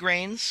many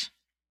grains,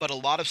 but a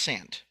lot of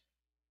sand.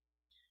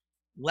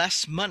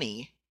 Less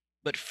money,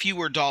 but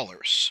fewer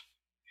dollars.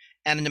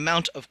 And an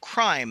amount of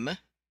crime,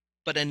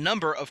 but a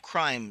number of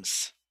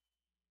crimes.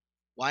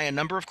 Why a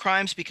number of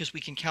crimes? Because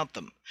we can count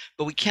them.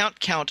 But we can't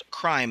count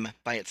crime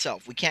by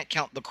itself. We can't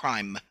count the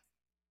crime.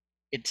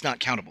 It's not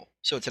countable.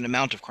 So it's an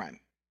amount of crime.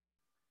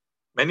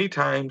 Many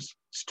times,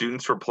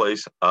 students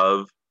replace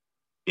of,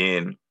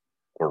 in,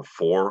 or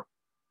for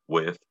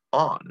with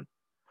on.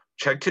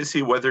 Check to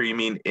see whether you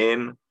mean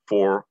in,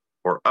 for,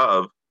 or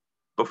of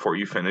before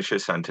you finish a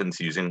sentence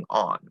using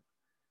on.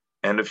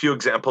 And a few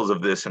examples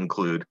of this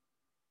include,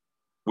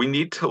 we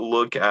need to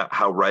look at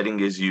how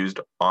writing is used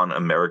on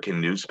American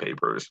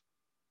newspapers.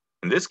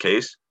 In this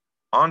case,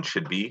 on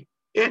should be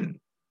in.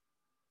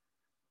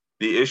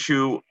 The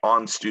issue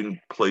on student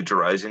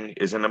plagiarizing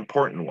is an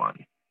important one.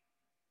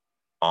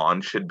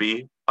 On should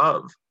be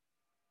of.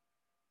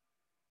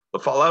 The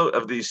fallout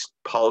of these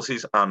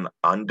policies on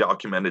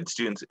undocumented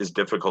students is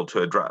difficult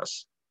to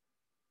address.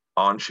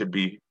 On should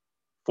be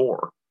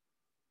for.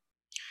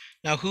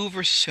 Now, who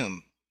versus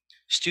whom?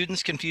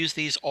 Students confuse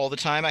these all the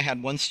time. I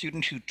had one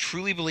student who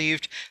truly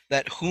believed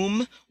that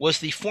whom was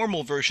the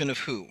formal version of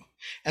who.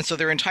 And so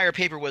their entire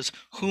paper was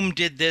whom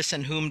did this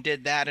and whom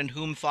did that and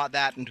whom thought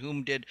that and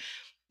whom did.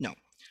 No.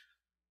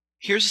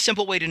 Here's a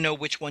simple way to know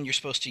which one you're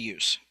supposed to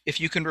use. If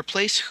you can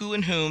replace who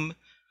and whom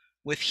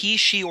with he,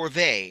 she, or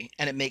they,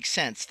 and it makes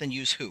sense, then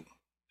use who.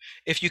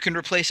 If you can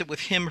replace it with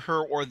him,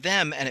 her, or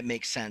them, and it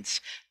makes sense,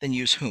 then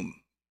use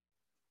whom.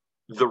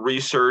 The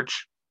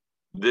research,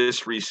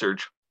 this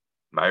research,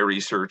 my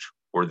research,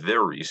 or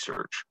their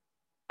research,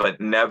 but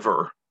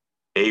never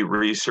a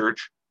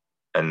research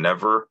and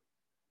never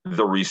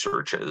the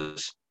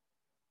researches.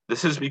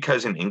 This is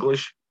because in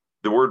English,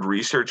 the word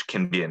research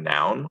can be a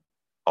noun,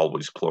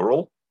 always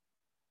plural,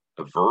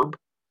 a verb,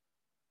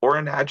 or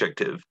an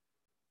adjective,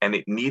 and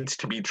it needs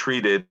to be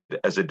treated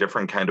as a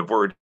different kind of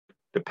word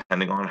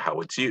depending on how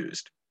it's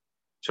used.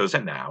 So as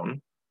a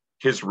noun,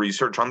 his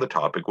research on the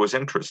topic was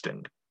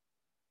interesting.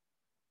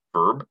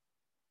 Verb,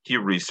 he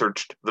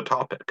researched the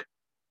topic.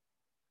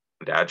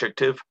 And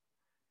adjective,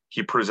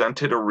 He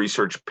presented a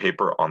research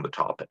paper on the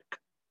topic.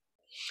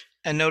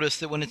 And notice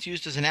that when it's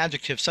used as an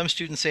adjective, some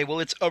students say, well,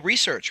 it's a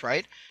research,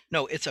 right?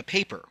 No, it's a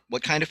paper.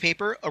 What kind of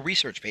paper? A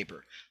research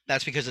paper.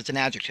 That's because it's an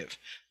adjective.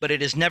 But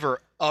it is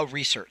never a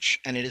research,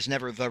 and it is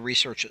never the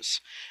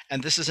researches.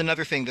 And this is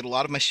another thing that a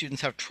lot of my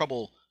students have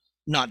trouble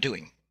not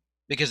doing,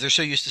 because they're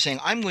so used to saying,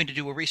 I'm going to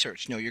do a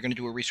research. No, you're going to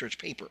do a research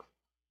paper.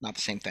 Not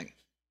the same thing.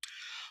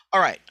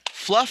 All right,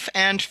 fluff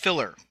and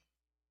filler.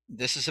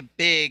 This is a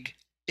big,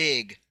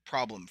 big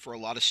problem for a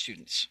lot of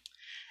students.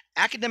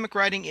 Academic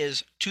writing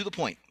is to the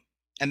point,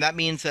 and that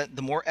means that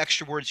the more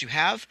extra words you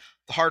have,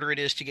 the harder it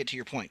is to get to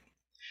your point.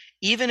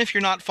 Even if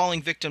you're not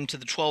falling victim to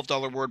the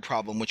 $12 word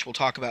problem, which we'll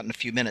talk about in a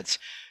few minutes,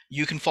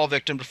 you can fall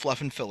victim to fluff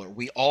and filler.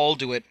 We all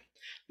do it.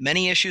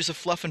 Many issues of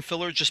fluff and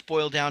filler just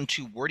boil down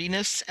to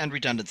wordiness and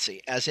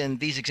redundancy, as in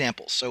these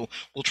examples. So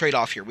we'll trade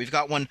off here. We've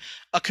got one,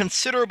 a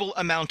considerable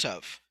amount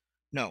of.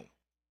 No,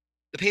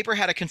 the paper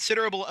had a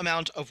considerable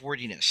amount of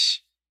wordiness.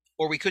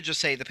 Or we could just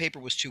say the paper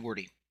was too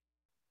wordy.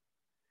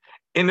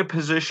 In a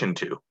position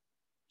to.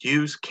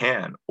 Use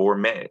can or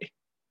may.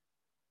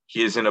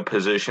 He is in a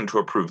position to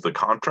approve the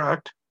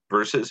contract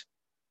versus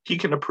he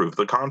can approve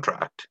the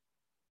contract.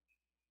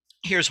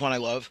 Here's one I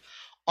love.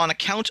 On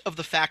account of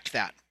the fact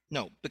that.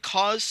 No,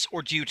 because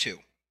or due to.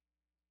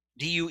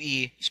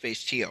 D-U-E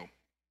space T-O.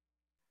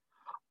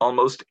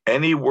 Almost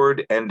any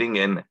word ending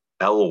in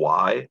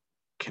ly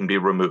can be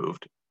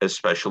removed,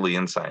 especially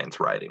in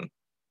science writing.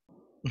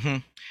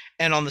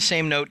 And on the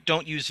same note,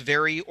 don't use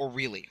very or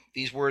really.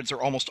 These words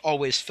are almost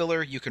always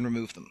filler. You can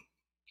remove them.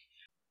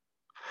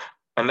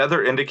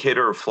 Another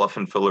indicator of fluff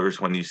and filler is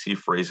when you see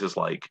phrases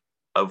like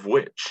of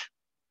which,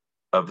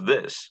 of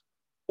this,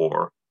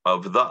 or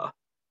of the.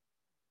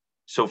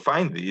 So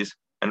find these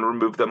and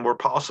remove them where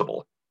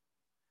possible.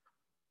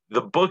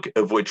 The book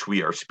of which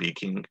we are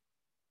speaking,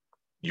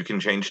 you can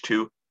change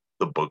to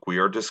the book we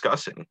are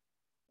discussing.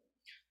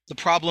 The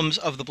problems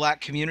of the Black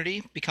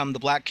community become the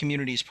Black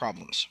community's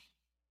problems.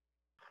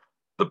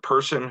 The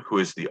person who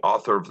is the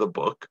author of the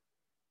book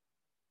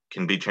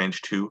can be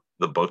changed to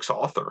the book's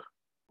author.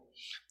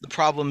 The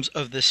problems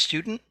of this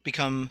student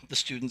become the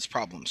student's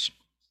problems.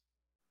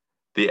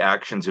 The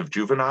actions of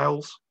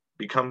juveniles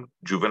become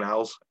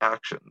juveniles'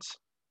 actions.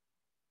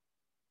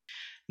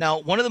 Now,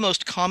 one of the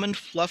most common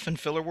fluff and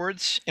filler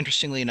words,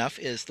 interestingly enough,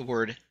 is the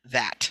word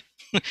that.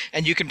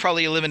 And you can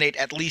probably eliminate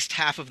at least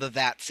half of the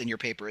that's in your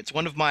paper. It's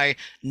one of my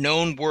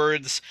known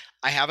words.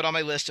 I have it on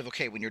my list of,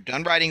 okay, when you're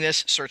done writing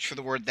this, search for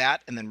the word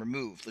that and then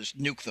remove. Just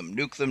nuke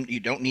them. You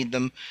don't need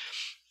them.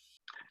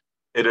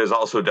 It is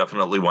also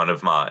definitely one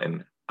of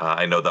mine.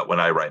 I know that when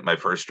I write my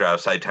first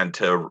drafts, I tend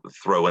to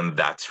throw in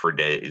that's for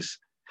days.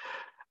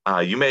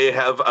 You may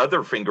have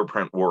other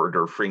fingerprint word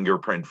or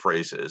fingerprint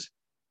phrases,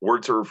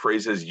 words or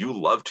phrases you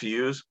love to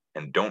use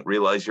and don't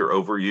realize you're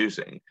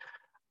overusing.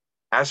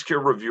 Ask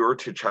your reviewer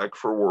to check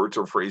for words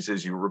or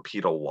phrases you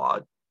repeat a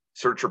lot,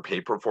 search your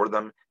paper for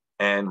them,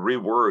 and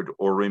reword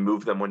or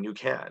remove them when you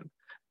can.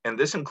 And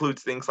this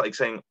includes things like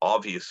saying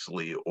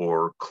obviously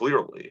or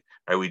clearly.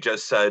 Right? We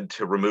just said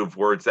to remove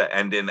words that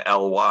end in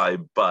ly,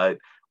 but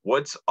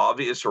what's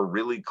obvious or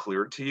really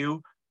clear to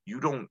you, you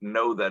don't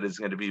know that is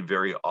going to be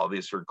very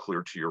obvious or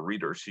clear to your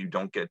reader, so you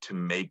don't get to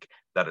make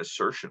that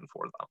assertion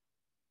for them.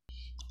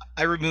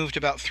 I removed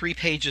about 3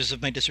 pages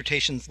of my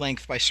dissertation's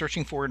length by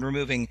searching for and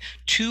removing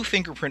 2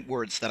 fingerprint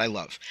words that I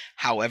love.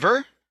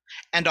 However,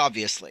 and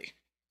obviously.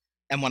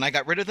 And when I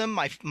got rid of them,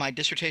 my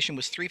dissertation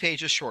was 3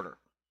 pages shorter.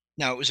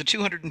 Now, it was a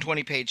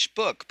 220-page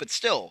book, but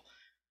still,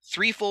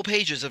 3 full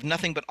pages of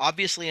nothing but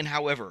obviously and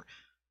however.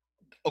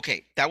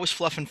 Okay, that was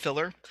fluff and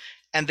filler.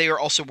 And they are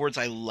also words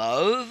I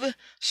love.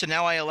 So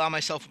now I allow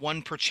myself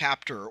 1 per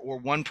chapter or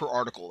 1 per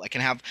article. I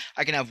can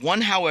have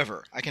 1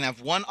 however. I can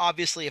have 1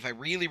 obviously if I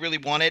really, really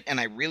want it and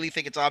I really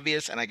think it's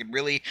obvious and I can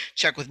really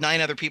check with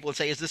 9 other people and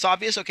say, is this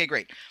obvious? Okay,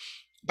 great.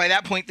 By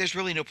that point, there's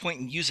really no point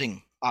in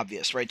using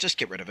obvious, right? Just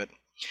get rid of it.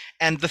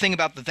 And the thing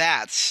about the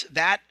that's,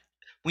 that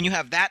when you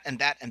have that and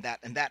that and that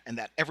and that and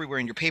that everywhere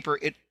in your paper,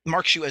 it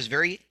marks you as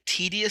very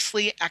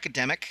tediously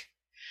academic.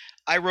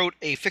 I wrote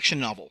a fiction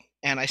novel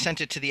and I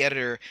sent it to the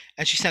editor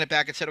and she sent it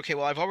back and said, okay,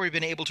 well, I've already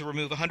been able to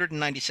remove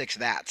 196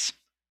 that's.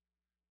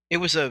 It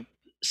was a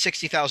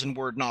 60,000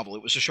 word novel.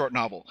 It was a short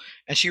novel.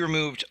 And she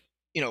removed,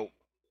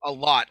 a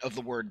lot of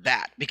the word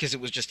that because it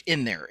was just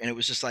in there. And it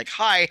was just like,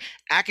 hi,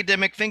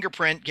 academic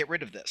fingerprint, get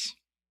rid of this.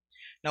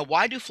 Now,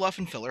 why do fluff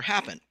and filler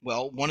happen?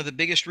 Well, one of the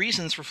biggest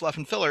reasons for fluff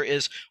and filler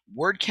is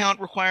word count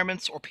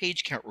requirements or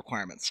page count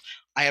requirements.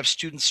 I have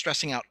students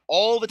stressing out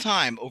all the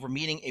time over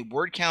meeting a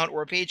word count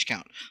or a page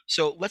count.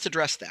 So let's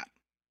address that.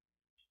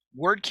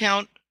 Word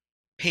count,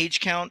 page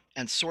count,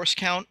 and source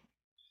count,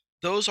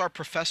 those are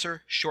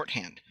professor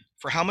shorthand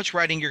for how much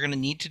writing you're going to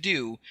need to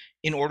do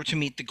in order to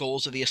meet the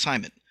goals of the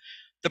assignment.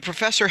 The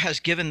professor has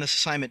given this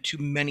assignment to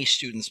many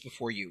students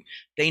before you.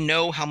 They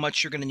know how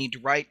much you're going to need to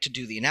write to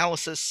do the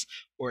analysis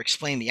or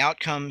explain the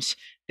outcomes.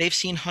 They've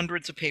seen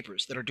hundreds of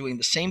papers that are doing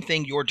the same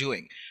thing you're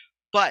doing.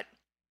 But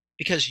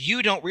because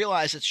you don't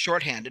realize it's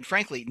shorthand, and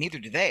frankly, neither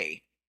do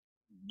they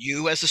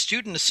You as a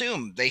student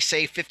assume they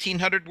say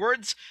 1,500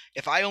 words.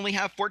 If I only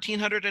have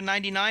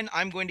 1,499,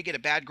 I'm going to get a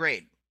bad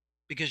grade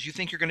because you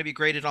think you're going to be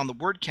graded on the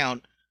word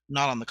count,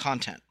 not on the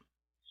content.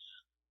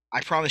 I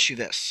promise you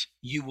this,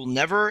 you will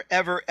never,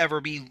 ever, ever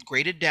be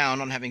graded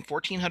down on having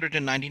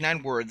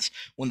 1,499 words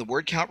when the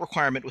word count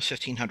requirement was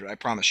 1,500. I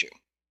promise you.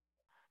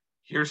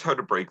 Here's how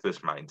to break this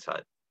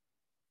mindset.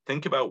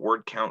 Think about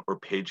word count or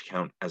page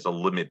count as a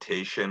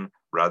limitation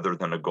rather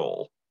than a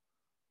goal.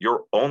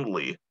 You're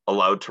only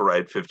allowed to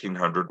write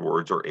 1,500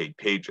 words or 8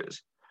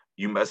 pages.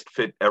 You must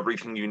fit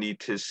everything you need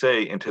to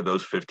say into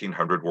those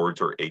 1,500 words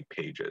or 8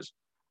 pages.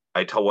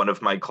 I tell one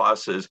of my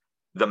classes,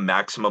 the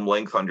maximum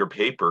length on your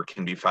paper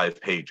can be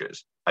 5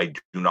 pages. I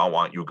do not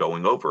want you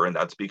going over, and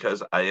that's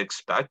because I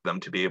expect them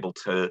to be able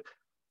to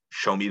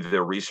show me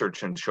their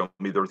research and show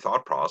me their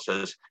thought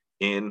process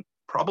in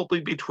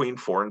probably between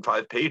 4 and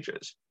 5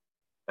 pages.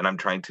 And I'm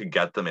trying to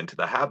get them into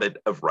the habit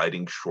of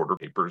writing shorter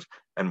papers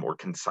and more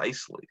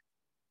concisely.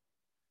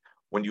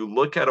 When you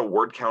look at a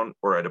word count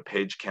or at a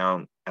page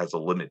count as a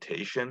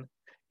limitation,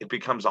 it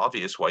becomes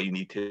obvious why you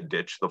need to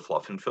ditch the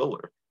fluff and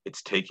filler.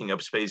 It's taking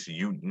up space.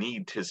 You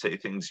need to say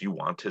things you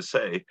want to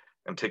say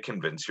and to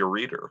convince your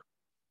reader.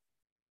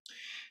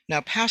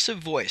 Now, passive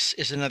voice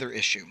is another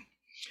issue,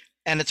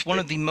 and it's one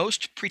of the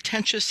most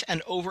pretentious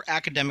and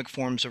over-academic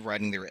forms of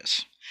writing there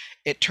is.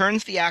 It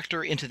turns the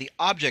actor into the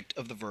object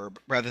of the verb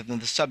rather than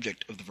the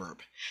subject of the verb,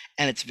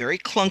 and it's very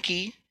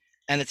clunky,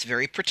 and it's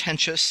very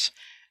pretentious,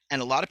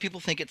 and a lot of people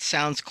think it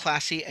sounds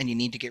classy, and you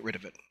need to get rid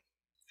of it.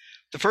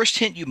 The first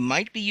hint you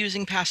might be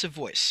using passive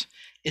voice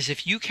is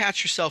if you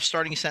catch yourself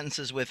starting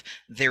sentences with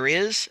there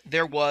is,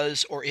 there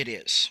was, or it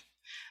is.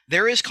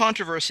 There is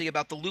controversy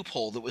about the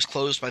loophole that was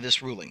closed by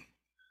this ruling.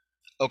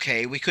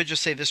 Okay, we could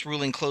just say this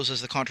ruling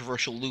closes the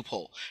controversial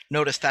loophole.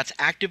 Notice that's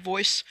active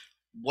voice.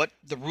 What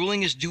the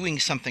ruling is doing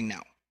something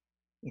now,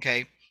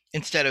 okay,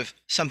 instead of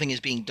something is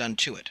being done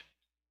to it.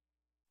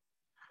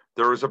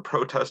 There was a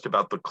protest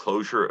about the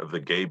closure of the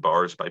gay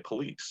bars by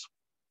police.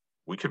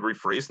 We could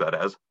rephrase that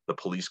as the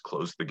police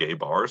closed the gay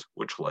bars,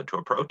 which led to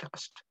a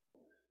protest.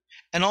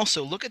 And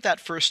also, look at that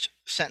first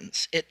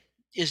sentence. It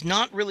is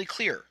not really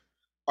clear.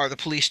 Are the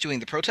police doing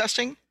the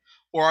protesting,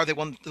 or are they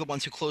the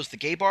ones who closed the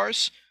gay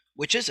bars?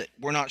 Which is it?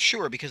 We're not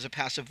sure because of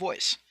passive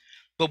voice.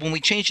 But when we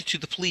change it to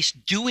the police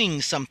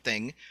doing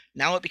something,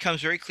 now it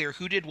becomes very clear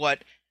who did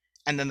what,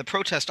 and then the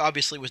protest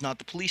obviously was not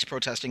the police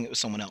protesting, it was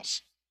someone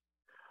else.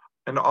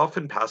 And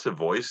often passive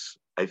voice,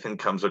 I think,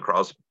 comes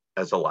across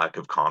as a lack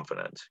of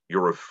confidence.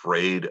 You're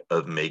afraid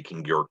of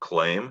making your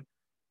claim.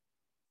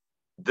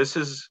 This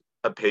is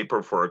a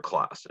paper for a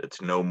class.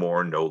 It's no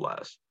more, no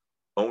less.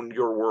 Own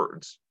your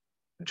words.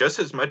 Just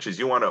as much as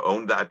you want to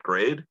own that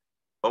grade,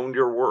 own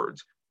your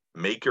words.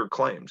 Make your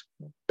claims.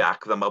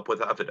 Back them up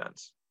with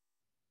evidence.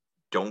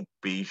 Don't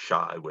be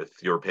shy with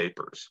your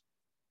papers.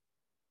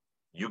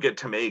 You get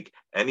to make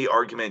any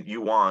argument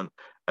you want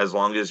as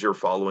long as you're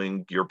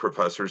following your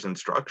professor's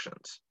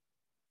instructions.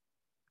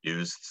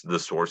 Use the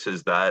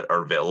sources that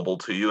are available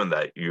to you and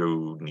that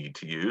you need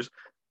to use,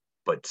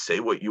 but say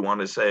what you want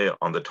to say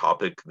on the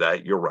topic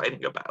that you're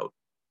writing about.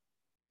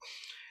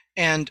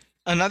 And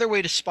another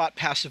way to spot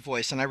passive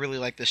voice, and I really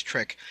like this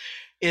trick,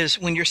 is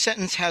when your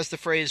sentence has the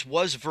phrase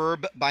was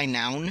verb by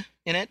noun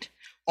in it,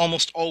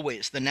 almost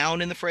always the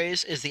noun in the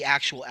phrase is the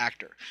actual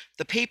actor.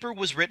 The paper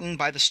was written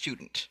by the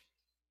student.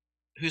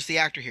 Who's the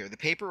actor here, the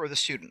paper or the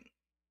student?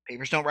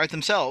 Papers don't write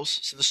themselves,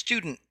 so the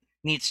student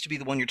needs to be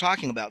the one you're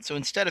talking about. So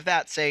instead of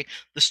that, say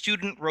the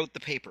student wrote the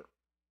paper.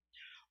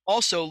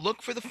 Also,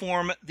 look for the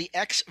form the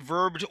X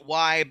verbed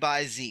Y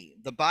by Z.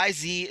 The by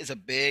Z is a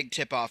big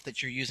tip-off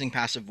that you're using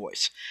passive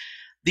voice.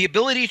 The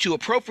ability to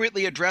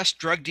appropriately address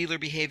drug dealer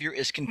behavior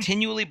is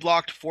continually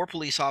blocked for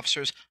police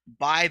officers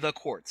by the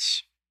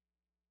courts.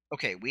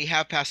 Okay, we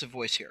have passive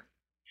voice here.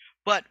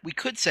 But we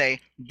could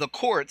say the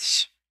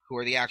courts, who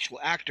are the actual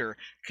actor,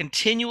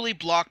 continually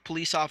block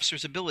police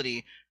officers'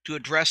 ability to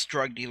address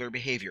drug dealer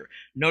behavior.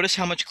 Notice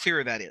how much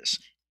clearer that is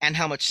and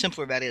how much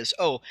simpler that is.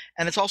 Oh,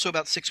 and it's also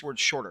about 6 words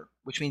shorter,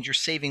 which means you're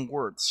saving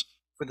words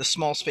for the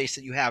small space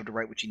that you have to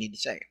write what you need to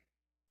say.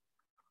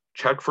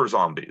 Check for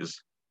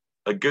zombies.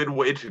 A good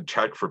way to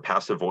check for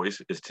passive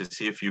voice is to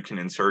see if you can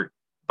insert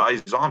by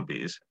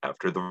zombies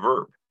after the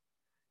verb.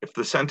 If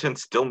the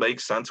sentence still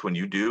makes sense when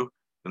you do,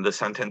 then the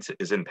sentence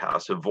is in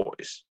passive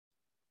voice.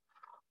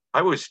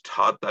 I was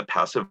taught that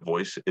passive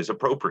voice is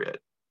appropriate.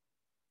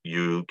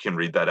 You can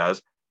read that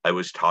as, I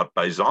was taught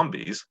by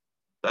zombies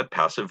that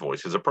passive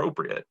voice is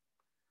appropriate.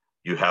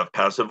 You have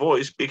passive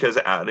voice because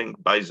adding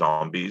by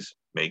zombies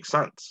makes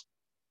sense.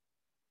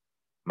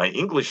 My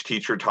English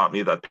teacher taught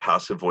me that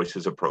passive voice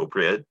is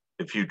appropriate.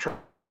 If you try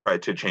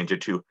to change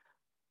it to,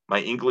 my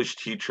English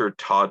teacher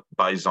taught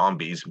by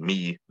zombies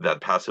me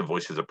that passive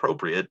voice is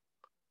appropriate,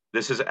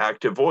 this is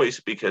active voice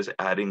because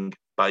adding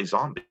by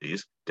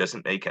zombies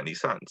doesn't make any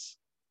sense.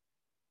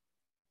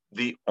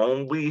 The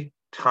only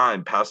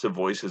time passive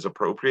voice is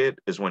appropriate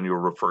is when you're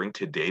referring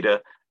to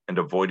data and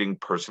avoiding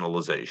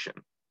personalization.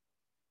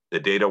 The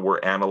data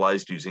were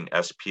analyzed using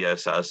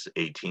SPSS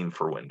 18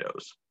 for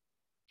Windows.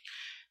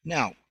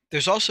 Now,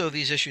 There's also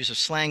these issues of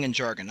slang and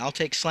jargon. I'll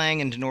take slang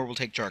and Denor will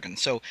take jargon.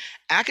 So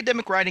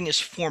academic writing is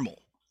formal,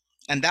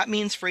 and that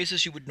means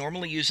phrases you would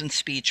normally use in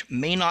speech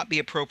may not be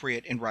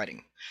appropriate in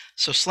writing.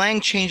 So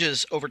slang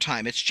changes over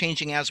time. It's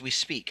changing as we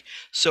speak.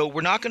 So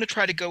we're not going to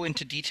try to go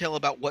into detail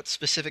about what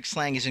specific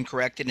slang is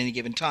incorrect at any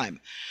given time.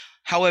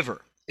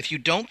 However, if you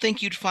don't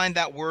think you'd find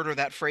that word or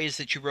that phrase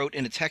that you wrote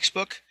in a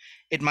textbook,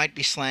 it might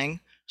be slang,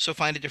 so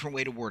find a different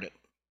way to word it.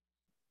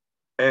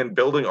 And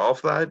building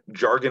off that,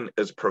 jargon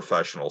is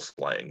professional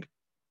slang.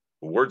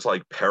 Words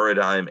like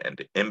paradigm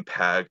and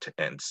impact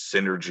and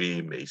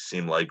synergy may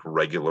seem like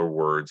regular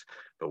words,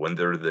 but when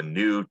they're the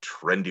new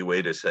trendy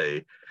way to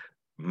say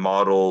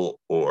model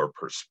or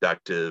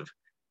perspective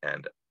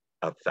and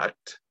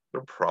effect,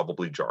 they're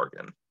probably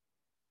jargon.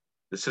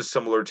 This is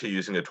similar to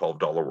using a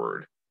 $12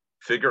 word.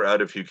 Figure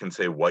out if you can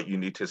say what you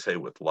need to say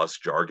with less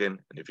jargon,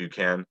 and if you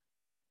can,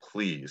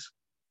 please,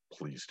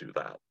 please do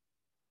that.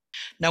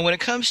 Now, when it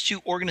comes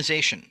to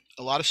organization,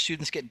 a lot of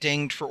students get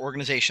dinged for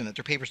organization, that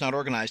their paper's not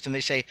organized, and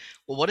they say,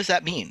 well, what does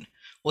that mean?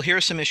 Well, here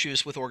are some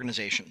issues with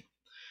organization.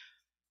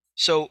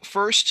 So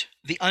first,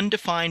 the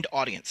undefined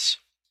audience.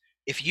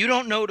 If you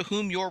don't know to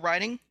whom you're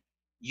writing,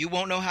 you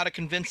won't know how to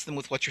convince them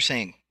with what you're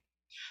saying.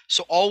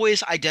 So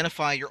always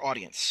identify your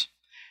audience.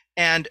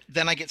 And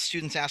then I get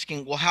students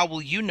asking, well, how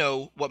will you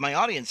know what my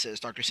audience is,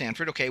 Dr.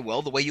 Sanford? Okay,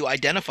 well, the way you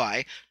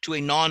identify to a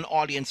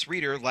non-audience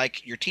reader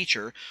like your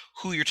teacher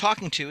who you're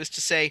talking to is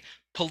to say,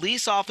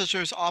 police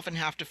officers often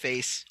have to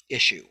face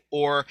issue,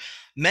 or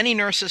many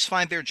nurses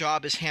find their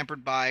job is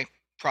hampered by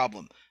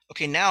problem.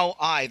 Okay, now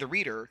I, the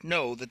reader,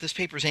 know that this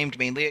paper is aimed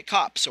mainly at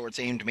cops, or it's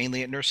aimed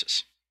mainly at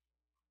nurses.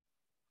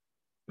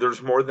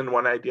 There's more than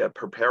one idea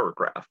per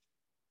paragraph.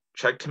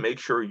 Check to make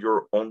sure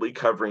you're only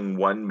covering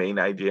one main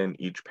idea in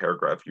each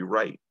paragraph you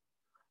write.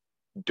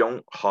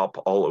 Don't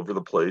hop all over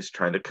the place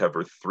trying to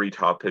cover 3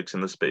 topics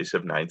in the space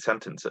of 9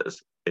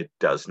 sentences. It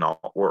does not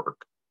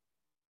work.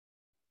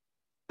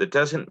 That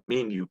doesn't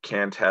mean you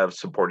can't have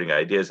supporting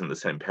ideas in the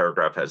same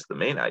paragraph as the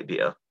main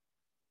idea,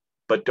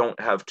 but don't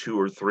have 2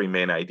 or 3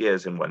 main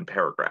ideas in one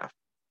paragraph.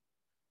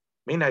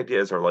 Main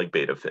ideas are like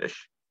betta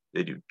fish.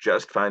 They do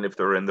just fine if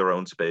they're in their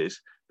own space.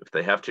 If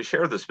they have to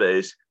share the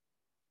space,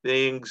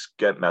 things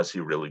get messy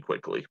really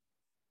quickly.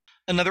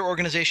 Another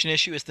organization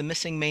issue is the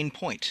missing main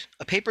point.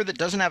 A paper that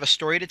doesn't have a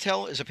story to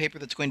tell is a paper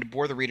that's going to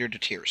bore the reader to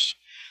tears.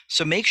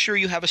 So make sure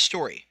you have a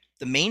story,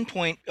 the main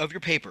point of your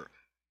paper,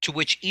 to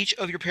which each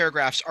of your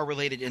paragraphs are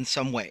related in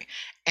some way,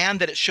 and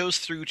that it shows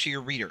through to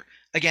your reader.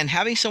 Again,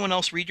 having someone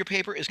else read your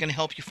paper is going to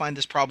help you find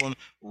this problem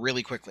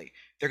really quickly.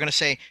 They're going to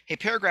say, hey,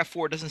 paragraph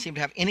 4 doesn't seem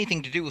to have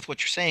anything to do with what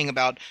you're saying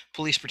about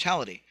police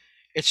brutality.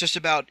 It's just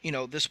about,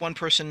 this one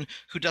person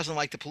who doesn't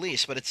like the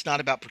police, but it's not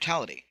about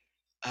brutality.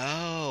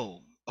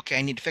 Oh, okay,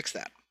 I need to fix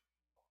that.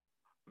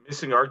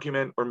 Missing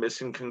argument or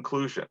missing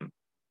conclusion.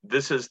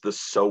 This is the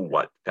so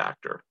what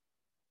factor.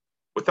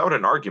 Without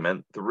an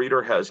argument, the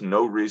reader has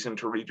no reason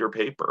to read your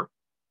paper.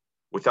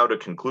 Without a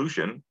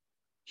conclusion,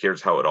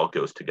 here's how it all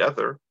goes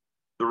together,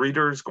 the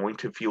reader is going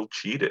to feel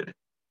cheated.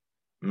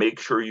 Make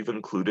sure you've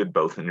included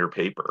both in your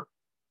paper.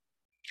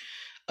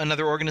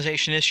 Another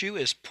organization issue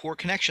is poor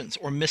connections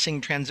or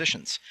missing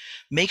transitions.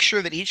 Make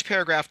sure that each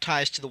paragraph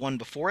ties to the one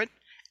before it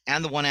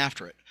and the one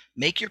after it.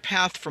 Make your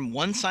path from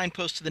one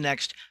signpost to the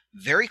next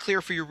very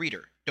clear for your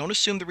reader. Don't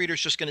assume the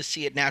reader's just going to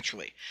see it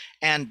naturally.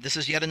 And this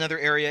is yet another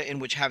area in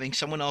which having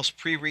someone else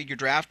pre-read your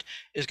draft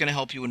is going to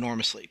help you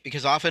enormously,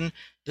 because often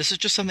this is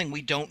just something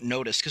we don't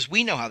notice because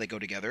we know how they go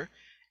together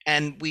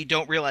and we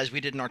don't realize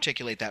we didn't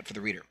articulate that for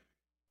the reader.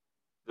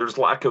 There's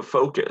lack of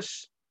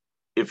focus.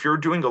 If you're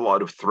doing a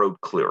lot of throat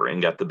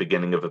clearing at the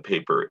beginning of a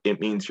paper, it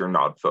means you're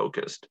not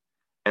focused.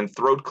 And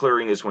throat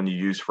clearing is when you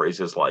use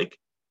phrases like,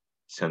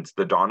 since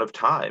the dawn of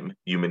time,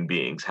 human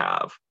beings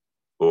have,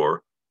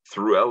 or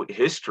throughout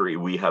history,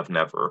 we have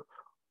never,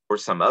 or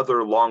some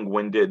other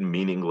long-winded,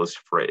 meaningless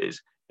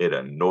phrase. It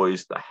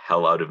annoys the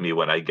hell out of me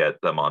when I get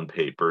them on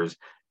papers,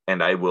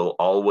 and I will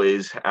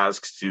always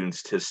ask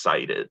students to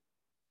cite it.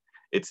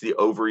 It's the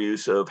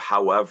overuse of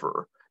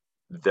however,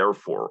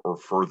 therefore, or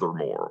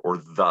furthermore,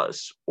 or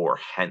thus, or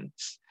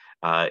hence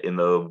in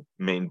the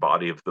main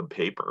body of the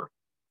paper.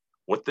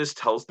 What this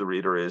tells the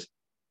reader is,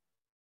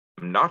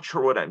 I'm not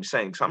sure what I'm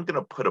saying, so I'm going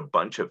to put a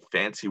bunch of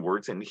fancy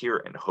words in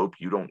here and hope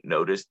you don't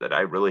notice that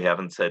I really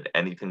haven't said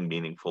anything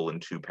meaningful in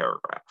 2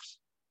 paragraphs.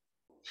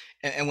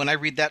 And when I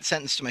read that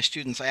sentence to my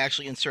students, I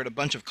actually insert a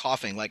bunch of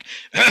coughing, like,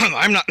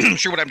 I'm not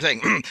sure what I'm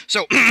saying,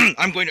 so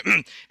I'm going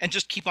to, and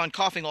just keep on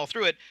coughing all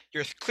through it.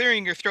 You're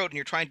clearing your throat and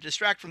you're trying to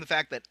distract from the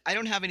fact that I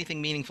don't have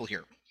anything meaningful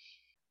here.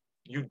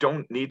 You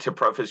don't need to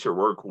preface your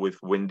work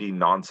with windy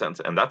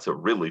nonsense, and that's a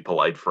really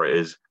polite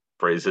phrases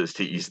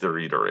to ease the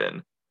reader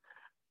in.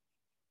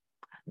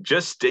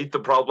 Just state the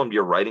problem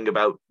you're writing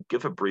about,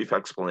 give a brief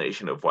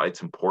explanation of why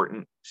it's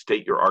important,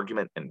 state your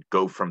argument, and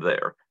go from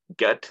there.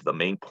 Get to the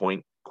main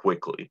point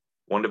quickly.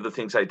 One of the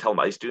things I tell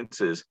my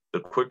students is the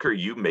quicker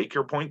you make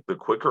your point, the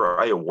quicker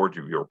I award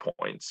you your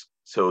points.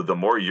 So the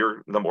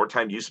more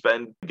time you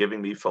spend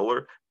giving me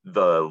filler,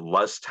 the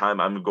less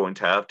time I'm going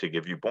to have to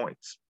give you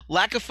points.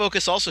 Lack of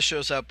focus also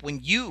shows up when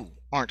you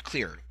aren't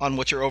clear on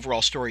what your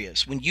overall story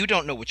is, when you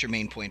don't know what your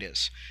main point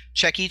is.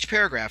 Check each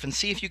paragraph and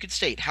see if you could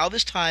state how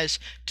this ties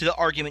to the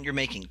argument you're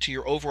making, to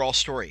your overall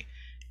story.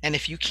 And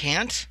if you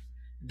can't,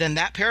 then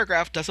that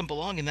paragraph doesn't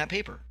belong in that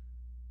paper.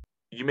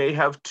 You may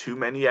have too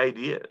many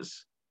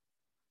ideas.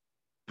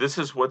 This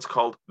is what's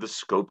called the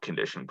scope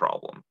condition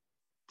problem.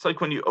 It's like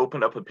when you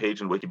open up a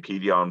page in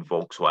Wikipedia on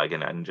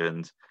Volkswagen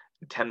engines,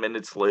 10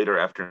 minutes later,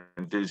 after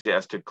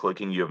enthusiastic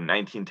clicking, you have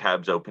 19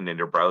 tabs open in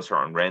your browser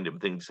on random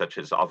things such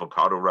as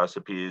avocado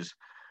recipes,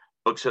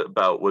 books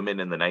about women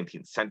in the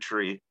 19th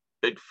century,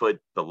 Bigfoot,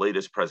 the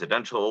latest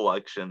presidential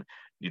election,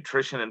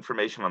 nutrition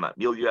information on that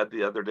meal you had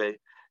the other day,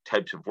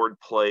 types of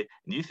wordplay,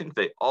 and you think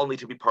they all need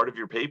to be part of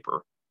your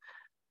paper.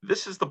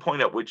 This is the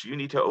point at which you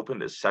need to open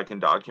this second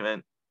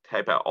document,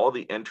 type out all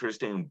the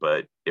interesting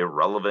but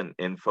irrelevant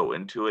info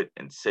into it,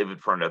 and save it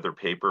for another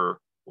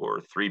paper,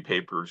 or 3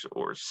 papers,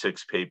 or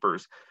 6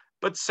 papers,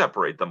 but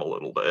separate them a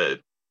little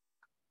bit.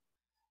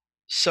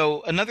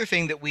 So, another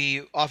thing that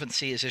we often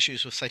see is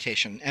issues with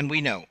citation, and we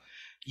know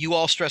you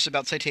all stress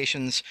about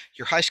citations.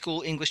 Your high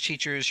school English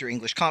teachers, your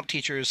English comp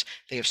teachers,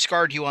 they have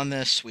scarred you on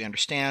this. We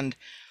understand.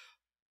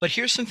 But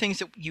here's some things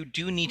that you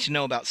do need to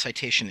know about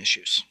citation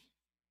issues.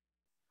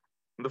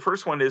 The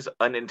first one is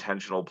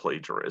unintentional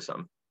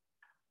plagiarism.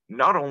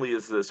 Not only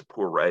is this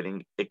poor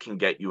writing, it can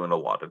get you in a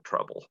lot of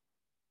trouble.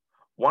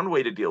 One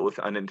way to deal with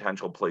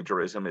unintentional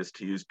plagiarism is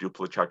to use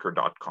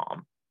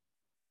duplachecker.com.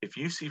 If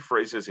you see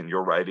phrases in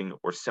your writing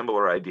or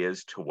similar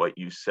ideas to what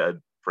you said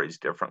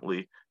phrased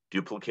differently,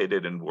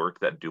 duplicated in work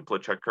that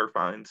DuplaChecker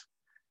finds,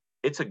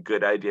 it's a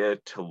good idea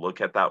to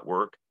look at that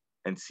work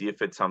and see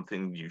if it's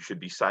something you should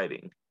be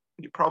citing.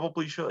 You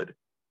probably should.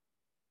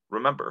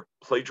 Remember,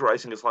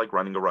 plagiarizing is like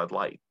running a red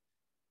light.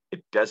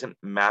 It doesn't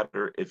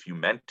matter if you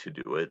meant to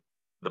do it,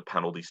 the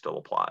penalty still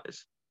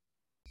applies.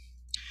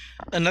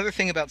 Another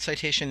thing about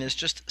citation is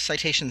just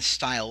citation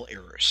style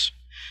errors.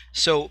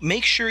 So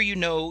make sure you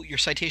know your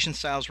citation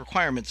style's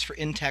requirements for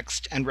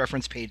in-text and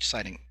reference page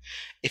citing.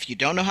 If you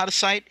don't know how to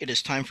cite, it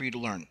is time for you to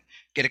learn.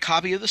 Get a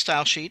copy of the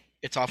style sheet.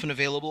 It's often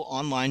available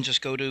online.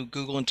 Just go to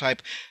Google and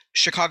type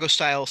Chicago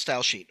style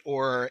sheet,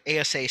 or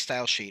ASA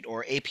style sheet,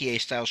 or APA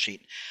style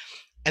sheet.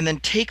 And then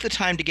take the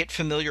time to get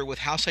familiar with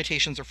how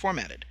citations are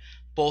formatted,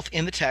 both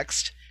in the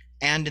text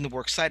and in the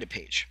works cited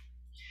page.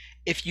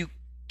 If you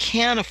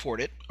can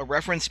afford it, a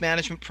reference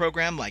management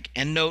program like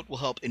EndNote will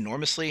help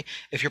enormously.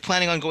 If you're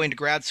planning on going to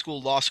grad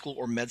school, law school,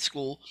 or med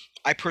school,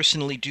 I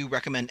personally do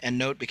recommend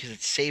EndNote because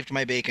it's saved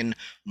my bacon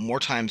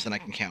more times than I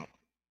can count.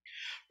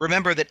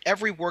 Remember that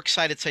every works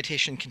cited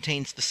citation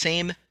contains the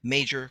same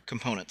major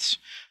components.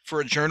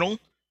 For a journal,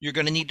 you're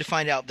going to need to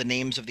find out the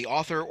names of the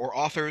author or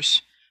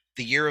authors,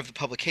 the year of the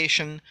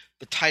publication,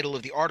 the title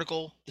of the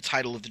article, the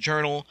title of the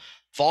journal,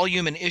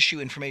 volume and issue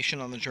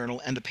information on the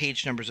journal, and the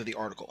page numbers of the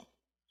article.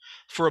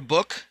 For a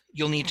book,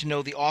 you'll need to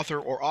know the author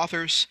or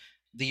authors,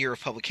 the year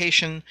of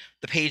publication,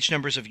 the page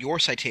numbers of your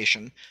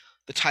citation,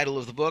 the title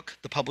of the book,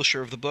 the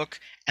publisher of the book,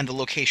 and the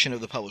location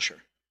of the publisher.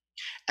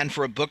 And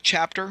for a book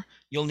chapter,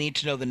 you'll need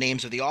to know the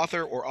names of the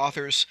author or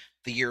authors,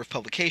 the year of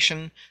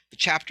publication, the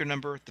chapter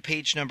number, the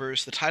page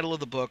numbers, the title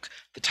of the book,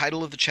 the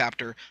title of the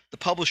chapter, the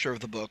publisher of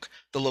the book,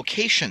 the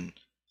location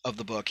of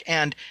the book,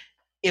 and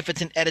if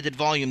it's an edited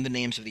volume, the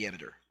names of the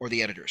editor or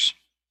the editors.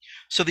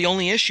 So the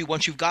only issue,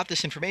 once you've got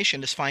this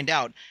information, is find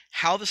out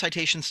how the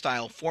citation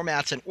style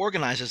formats and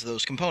organizes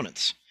those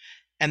components,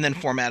 and then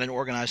format and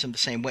organize them the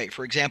same way.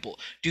 For example,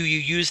 do you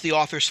use the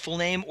author's full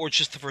name or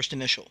just the first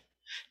initial?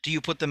 Do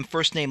you put them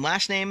first name,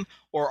 last name,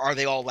 or are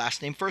they all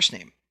last name, first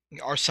name?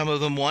 Are some of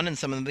them one and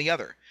some of them the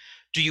other?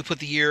 Do you put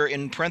the year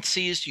in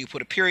parentheses? Do you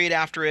put a period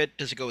after it?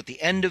 Does it go at the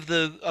end of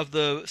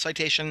the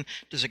citation?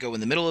 Does it go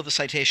in the middle of the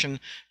citation?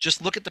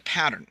 Just look at the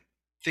pattern.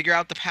 Figure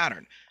out the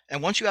pattern.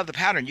 And once you have the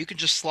pattern, you can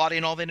just slot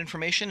in all that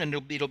information and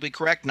it'll be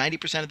correct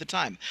 90% of the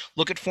time.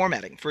 Look at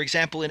formatting. For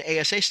example, in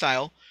ASA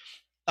style,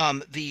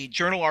 the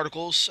journal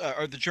articles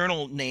or the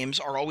journal names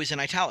are always in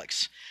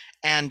italics.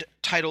 And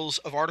titles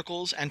of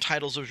articles and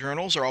titles of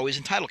journals are always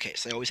in title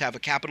case. They always have a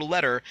capital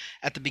letter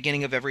at the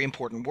beginning of every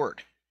important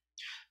word.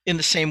 In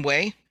the same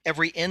way,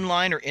 every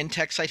inline or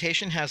in-text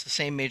citation has the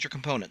same major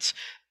components: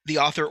 the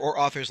author or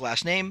author's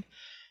last name,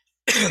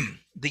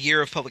 the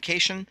year of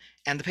publication,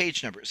 and the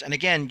page numbers. And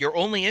again, your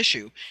only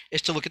issue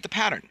is to look at the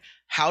pattern.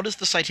 How does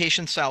the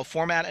citation style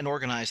format and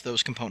organize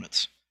those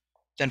components?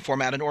 Then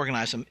format and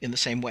organize them in the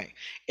same way.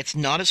 It's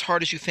not as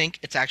hard as you think.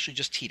 It's actually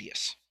just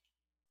tedious.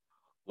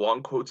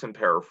 Long quotes and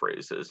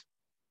paraphrases.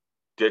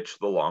 Ditch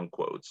the long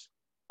quotes.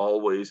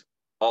 Always,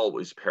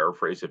 always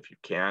paraphrase if you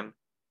can.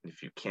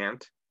 If you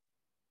can't,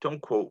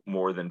 don't quote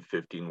more than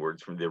 15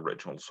 words from the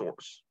original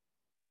source.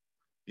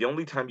 The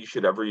only time you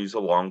should ever use a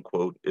long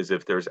quote is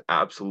if there's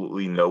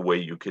absolutely no way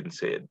you can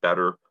say it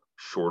better,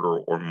 shorter,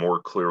 or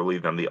more clearly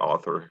than the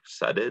author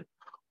said it,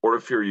 or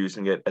if you're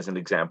using it as an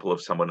example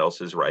of someone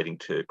else's writing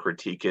to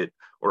critique it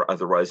or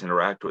otherwise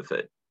interact with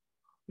it.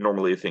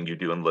 Normally a thing you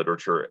do in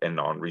literature and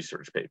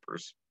non-research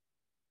papers.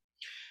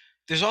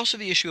 There's also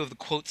the issue of the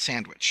quote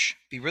sandwich.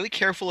 Be really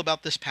careful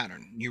about this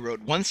pattern. You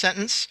wrote one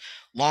sentence,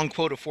 long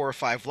quote of 4 or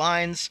 5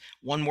 lines,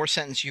 one more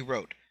sentence you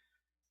wrote.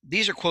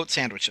 These are quote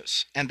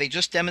sandwiches, and they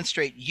just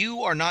demonstrate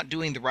you are not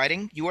doing the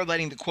writing. You are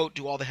letting the quote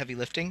do all the heavy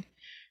lifting.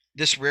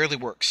 This rarely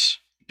works.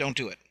 Don't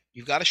do it.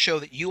 You've got to show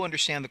that you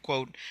understand the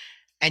quote,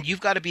 and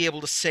you've got to be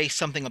able to say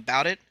something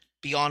about it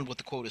beyond what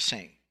the quote is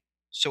saying.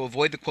 So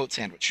avoid the quote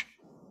sandwich.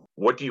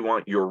 What do you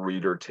want your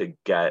reader to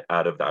get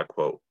out of that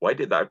quote? Why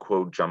did that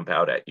quote jump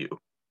out at you?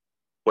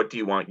 What do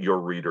you want your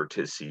reader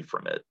to see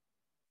from it?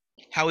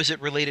 How is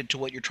it related to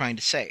what you're trying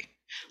to say?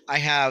 I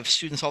have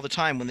students all the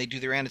time when they do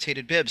their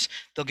annotated bibs,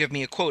 they'll give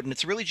me a quote, and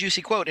it's a really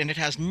juicy quote, and it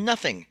has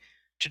nothing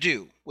to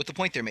do with the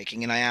point they're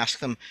making. And I ask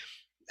them,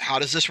 how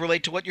does this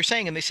relate to what you're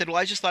saying? And they said, well,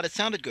 I just thought it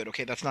sounded good.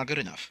 Okay, that's not good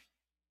enough.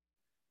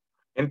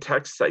 In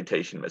text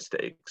citation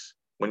mistakes,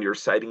 when you're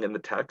citing in the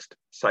text,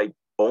 cite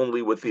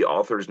only with the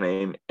author's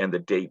name and the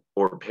date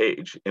or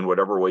page in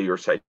whatever way your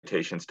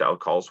citation style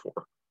calls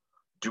for.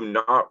 Do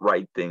not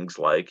write things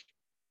like,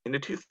 in a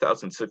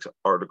 2006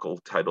 article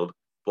titled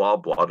blah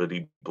blah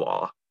diddy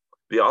blah,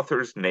 the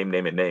author's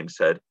name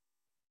said,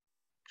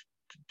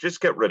 just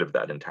get rid of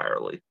that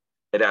entirely.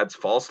 It adds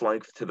false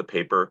length to the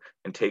paper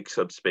and takes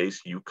up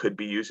space you could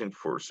be using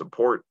for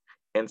support,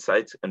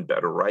 insights, and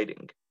better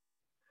writing.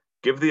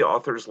 Give the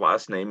author's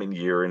last name and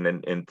year in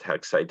an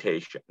in-text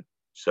citation.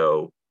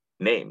 So,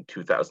 name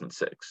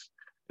 2006.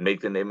 Make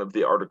the name of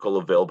the article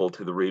available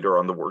to the reader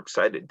on the works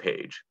cited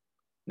page.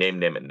 Name,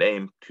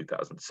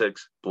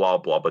 2006, blah,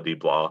 blah, blah,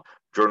 blah,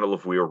 Journal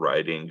of We're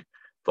Writing,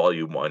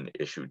 Volume 1,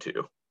 Issue 2.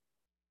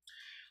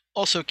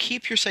 Also,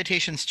 keep your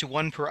citations to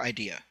one per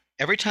idea.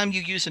 Every time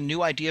you use a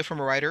new idea from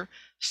a writer,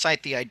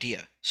 cite the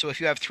idea. So if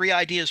you have 3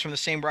 ideas from the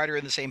same writer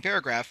in the same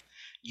paragraph,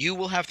 you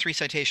will have 3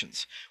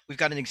 citations. We've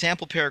got an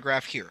example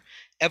paragraph here.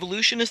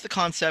 Evolution is the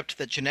concept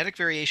that genetic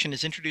variation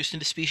is introduced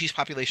into species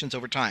populations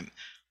over time.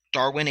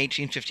 Darwin,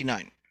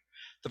 1859.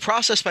 The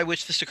process by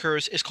which this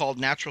occurs is called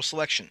natural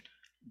selection.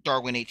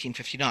 Darwin,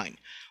 1859.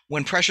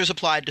 When pressures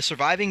applied to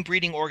surviving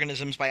breeding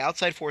organisms by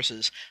outside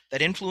forces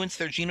that influence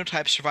their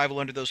genotype survival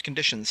under those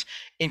conditions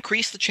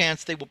increase the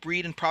chance they will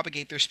breed and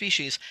propagate their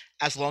species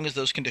as long as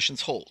those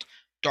conditions hold.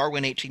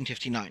 Darwin,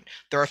 1859.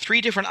 There are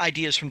 3 different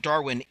ideas from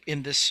Darwin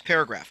in this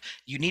paragraph.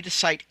 You need to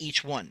cite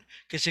each one,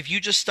 because if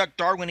you just stuck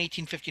Darwin,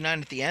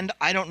 1859 at the end,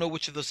 I don't know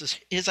which of those is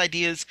his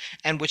ideas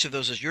and which of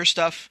those is your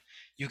stuff.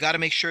 You got to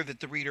make sure that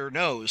the reader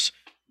knows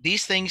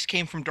these things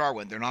came from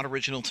Darwin. They're not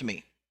original to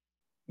me.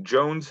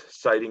 Jones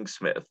citing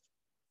Smith.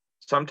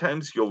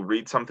 Sometimes you'll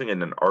read something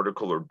in an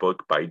article or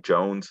book by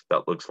Jones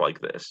that looks like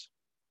this.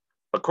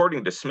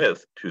 According to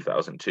Smith,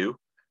 2002,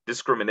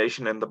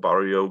 discrimination in the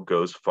barrio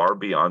goes far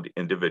beyond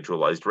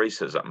individualized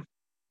racism.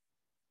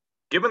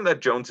 Given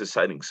that Jones is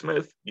citing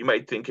Smith, you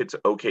might think it's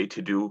okay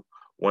to do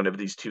one of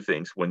these 2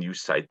 things when you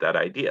cite that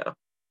idea.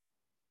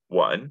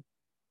 1,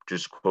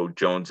 just quote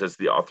Jones as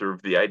the author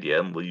of the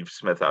idea and leave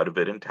Smith out of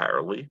it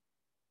entirely.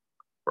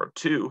 Or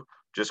 2,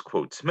 just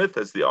quote Smith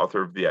as the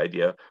author of the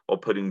idea while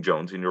putting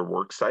Jones in your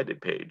works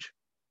cited page.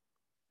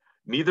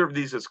 Neither of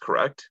these is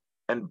correct,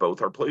 and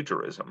both are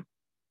plagiarism.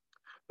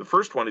 The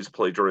first one is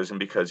plagiarism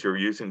because you're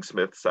using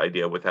Smith's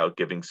idea without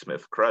giving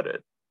Smith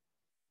credit.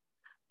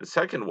 The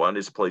second one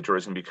is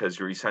plagiarism because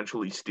you're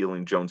essentially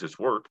stealing Jones's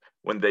work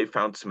when they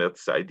found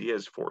Smith's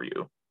ideas for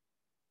you.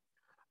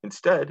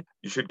 Instead,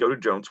 you should go to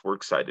Jones'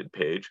 works cited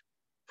page,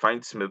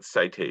 find Smith's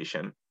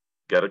citation,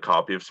 get a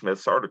copy of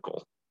Smith's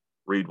article,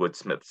 read what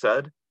Smith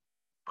said,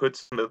 put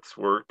Smith's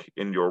work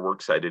in your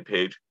works cited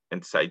page,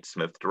 and cite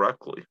Smith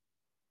directly.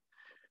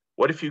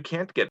 What if you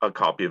can't get a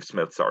copy of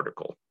Smith's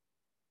article?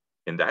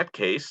 In that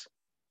case,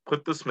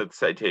 put the Smith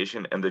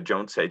citation and the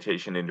Jones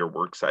citation in your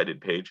works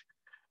cited page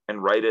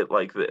and write it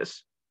like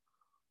this.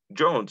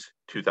 Jones,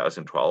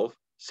 2012,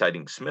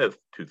 citing Smith,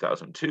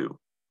 2002,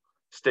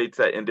 states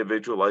that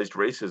individualized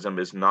racism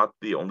is not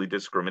the only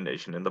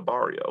discrimination in the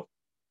barrio.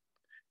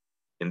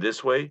 In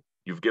this way,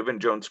 you've given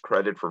Jones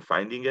credit for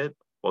finding it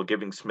while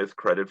giving Smith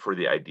credit for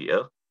the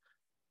idea,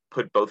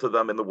 put both of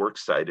them in the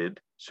works cited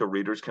so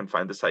readers can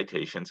find the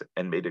citations,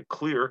 and made it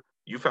clear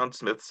you found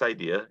Smith's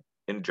idea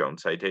in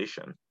Jones'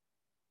 citation.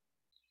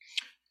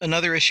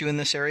 Another issue in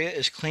this area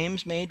is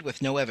claims made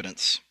with no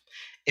evidence.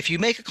 If you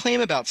make a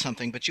claim about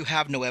something but you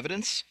have no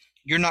evidence,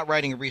 you're not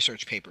writing a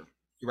research paper.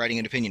 You're writing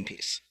an opinion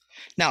piece.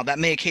 Now, that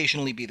may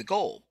occasionally be the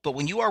goal, but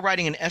when you are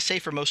writing an essay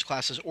for most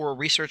classes or a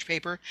research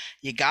paper,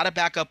 you got to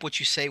back up what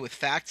you say with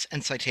facts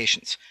and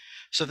citations.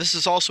 So this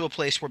is also a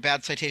place where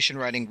bad citation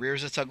writing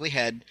rears its ugly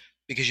head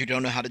because you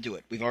don't know how to do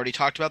it. We've already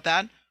talked about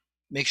that.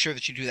 Make sure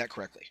that you do that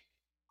correctly.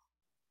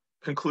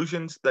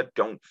 Conclusions that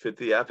don't fit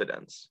the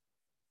evidence.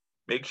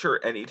 Make sure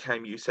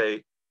anytime you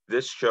say,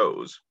 this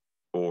shows,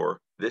 or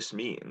this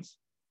means,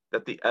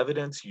 that the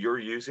evidence you're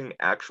using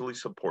actually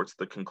supports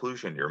the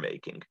conclusion you're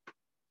making.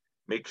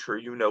 Make sure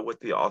you know what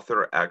the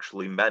author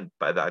actually meant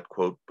by that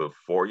quote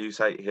before you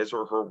cite his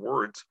or her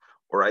words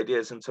or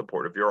ideas in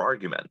support of your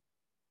argument.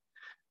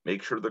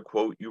 Make sure the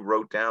quote you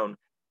wrote down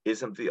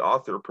isn't the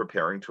author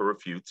preparing to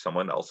refute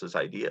someone else's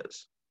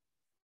ideas.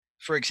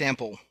 For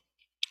example,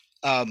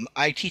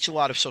 I teach a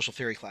lot of social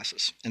theory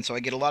classes, and so I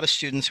get a lot of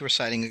students who are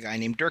citing a guy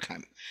named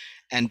Durkheim.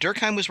 And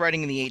Durkheim was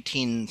writing in the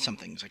 18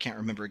 somethings. I can't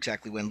remember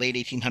exactly when, late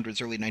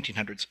 1800s, early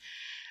 1900s.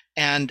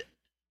 And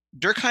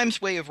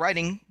Durkheim's way of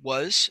writing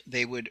was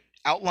they would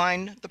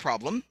outline the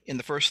problem in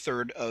the first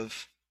third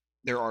of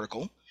their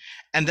article,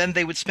 and then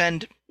they would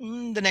spend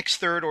the next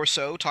third or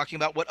so talking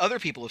about what other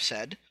people have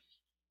said.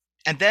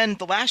 And then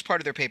the last part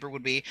of their paper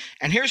would be,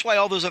 and here's why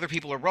all those other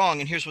people are wrong,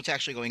 and here's what's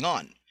actually going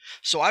on.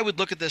 So I would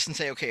look at this and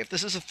say, okay, if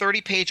this is a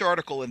 30-page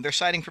article and they're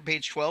citing from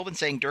page 12 and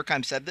saying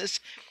Durkheim said this,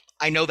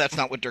 I know that's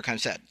not what Durkheim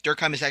said.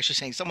 Durkheim is actually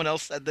saying someone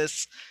else said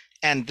this,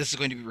 and this is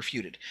going to be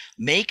refuted.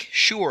 Make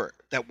sure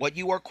that what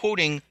you are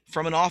quoting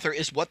from an author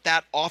is what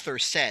that author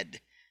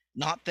said,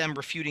 not them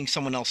refuting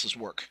someone else's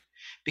work.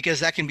 Because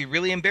that can be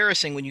really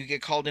embarrassing when you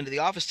get called into the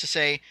office to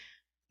say,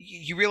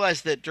 you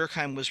realize that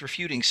Durkheim was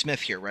refuting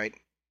Smith here, right?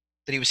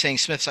 That he was saying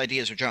Smith's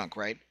ideas are junk,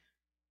 right?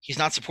 He's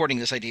not supporting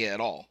this idea at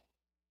all.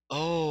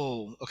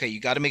 Oh, okay,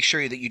 you got to make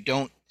sure that you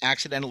don't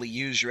accidentally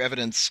use your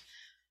evidence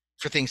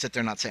for things that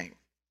they're not saying.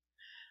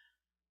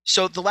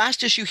 So the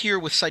last issue here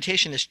with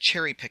citation is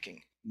cherry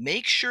picking.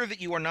 Make sure that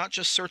you are not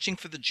just searching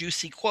for the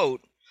juicy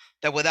quote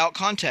that without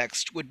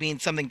context would mean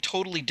something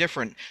totally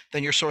different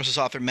than your source's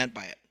author meant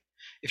by it.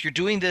 If you're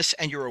doing this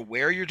and you're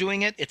aware you're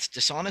doing it, it's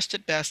dishonest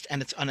at best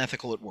and it's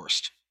unethical at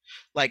worst.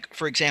 Like,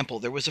 for example,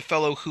 there was a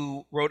fellow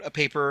who wrote a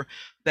paper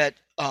that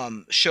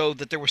showed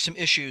that there were some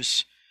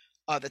issues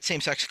that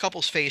same-sex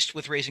couples faced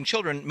with raising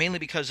children, mainly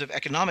because of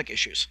economic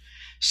issues.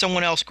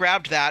 Someone else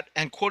grabbed that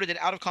and quoted it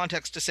out of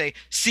context to say,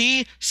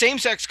 see,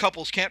 same-sex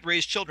couples can't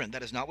raise children.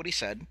 That is not what he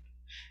said.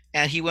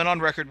 And he went on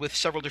record with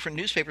several different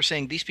newspapers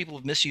saying, these people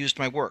have misused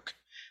my work,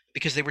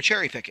 because they were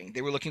cherry picking.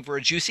 They were looking for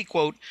a juicy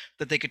quote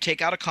that they could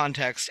take out of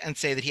context and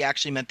say that he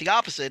actually meant the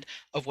opposite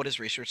of what his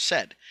research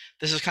said.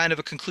 This is kind of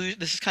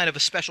a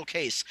special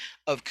case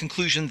of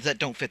conclusions that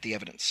don't fit the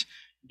evidence.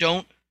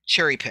 Don't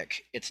cherry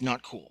pick. It's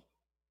not cool.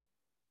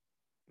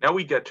 Now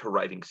we get to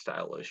writing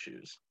style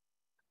issues.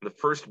 The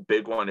first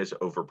big one is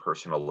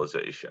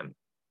overpersonalization.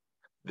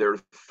 There are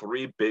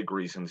three big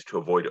reasons to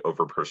avoid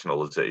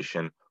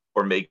overpersonalization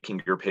or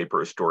making your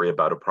paper a story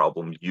about a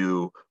problem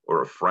you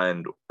or a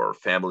friend or a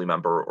family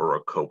member or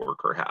a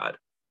coworker had.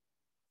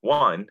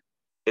 One,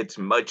 it's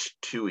much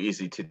too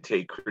easy to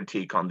take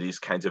critique on these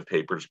kinds of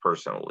papers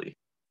personally.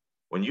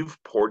 When you've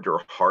poured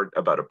your heart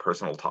about a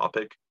personal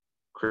topic,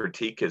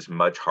 critique is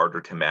much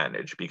harder to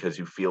manage because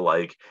you feel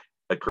like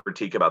a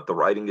critique about the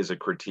writing is a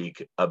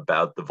critique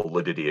about the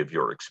validity of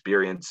your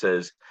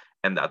experiences,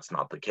 and that's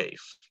not the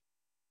case.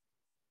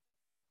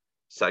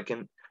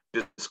 Second,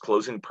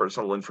 disclosing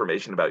personal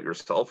information about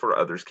yourself or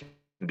others can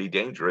be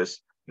dangerous,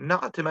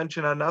 not to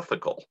mention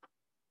unethical.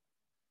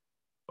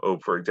 Oh,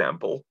 for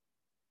example,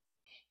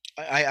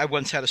 I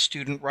once had a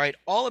student write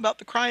all about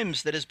the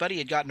crimes that his buddy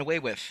had gotten away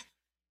with,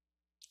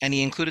 and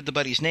he included the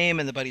buddy's name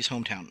and the buddy's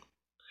hometown.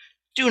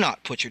 Do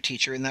not put your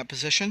teacher in that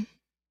position.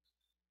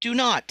 Do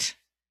not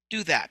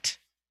do that,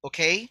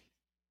 okay?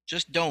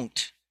 Just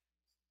don't.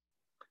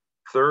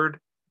 Third,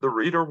 the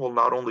reader will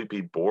not only be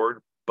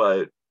bored,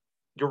 but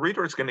your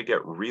reader is going to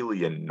get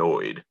really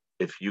annoyed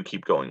if you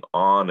keep going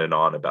on and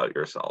on about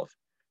yourself.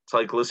 It's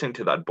like listening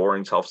to that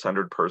boring,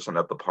 self-centered person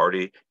at the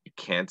party you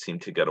can't seem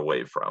to get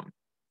away from.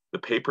 The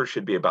paper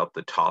should be about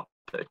the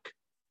topic,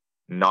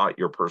 not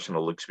your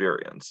personal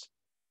experience.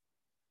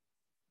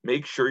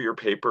 Make sure your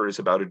paper is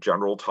about a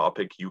general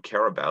topic you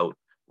care about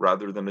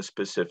rather than a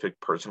specific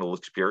personal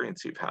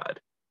experience you've had.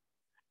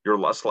 You're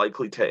less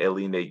likely to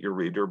alienate your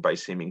reader by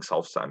seeming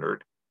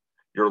self-centered.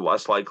 You're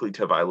less likely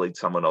to violate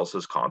someone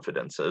else's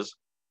confidences,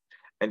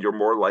 and you're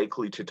more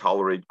likely to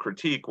tolerate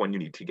critique when you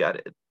need to get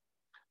it.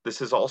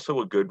 This is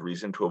also a good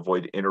reason to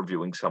avoid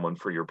interviewing someone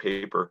for your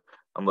paper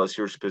unless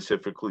you're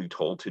specifically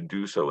told to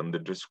do so in the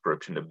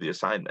description of the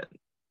assignment.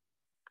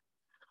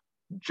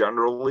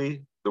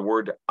 Generally, the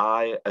word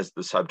I as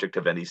the subject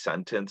of any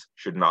sentence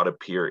should not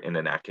appear in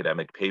an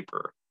academic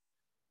paper.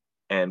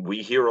 And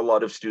we hear a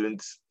lot of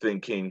students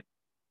thinking,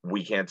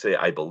 we can't say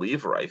I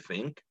believe or I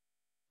think.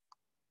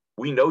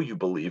 We know you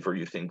believe or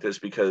you think this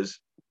because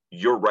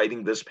you're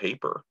writing this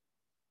paper.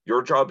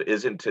 Your job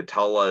isn't to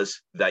tell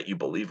us that you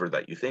believe or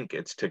that you think.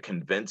 It's to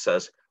convince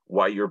us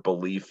why your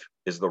belief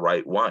is the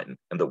right one.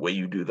 And the way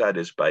you do that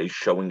is by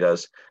showing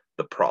us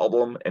the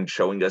problem and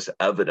showing us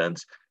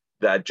evidence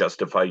that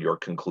justify your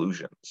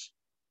conclusions.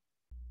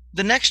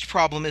 The next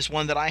problem is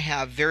one that I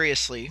have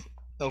variously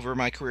over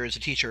my career as a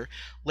teacher,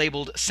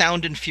 labeled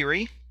sound and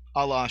fury,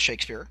 a la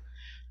Shakespeare,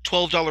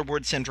 $12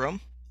 word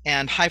syndrome,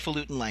 and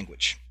highfalutin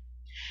language.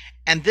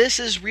 And this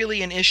is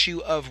really an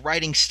issue of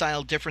writing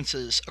style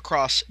differences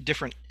across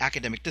different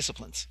academic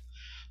disciplines.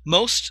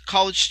 Most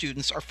college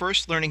students are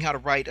first learning how to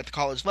write at the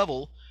college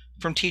level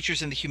from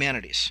teachers in the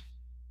humanities,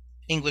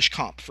 English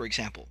Comp, for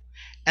example.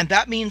 And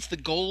that means the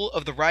goal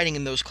of the writing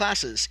in those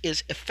classes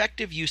is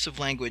effective use of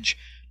language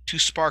to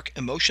spark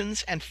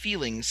emotions and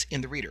feelings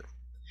in the reader.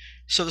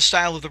 So the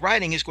style of the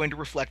writing is going to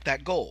reflect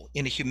that goal.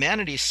 In a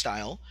humanities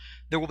style,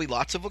 there will be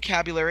lots of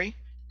vocabulary,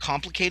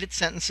 complicated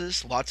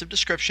sentences, lots of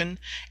description,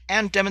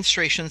 and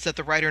demonstrations that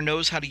the writer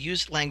knows how to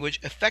use language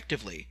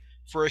effectively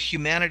for a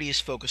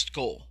humanities-focused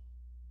goal.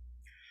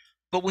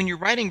 But when you're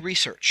writing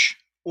research,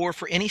 or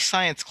for any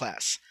science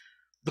class,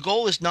 the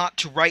goal is not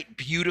to write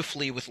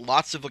beautifully with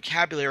lots of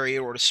vocabulary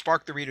or to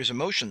spark the reader's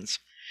emotions.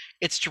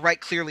 It's to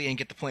write clearly and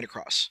get the point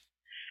across.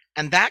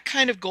 And that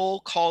kind of goal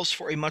calls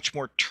for a much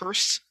more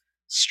terse,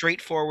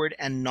 straightforward,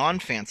 and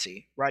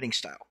non-fancy writing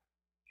style.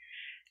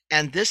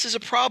 And this is a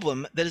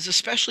problem that is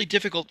especially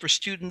difficult for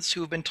students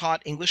who have been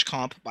taught English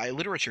Comp by a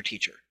literature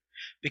teacher,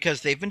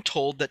 because they've been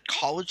told that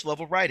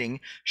college-level writing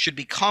should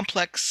be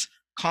complex,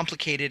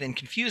 complicated, and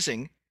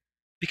confusing,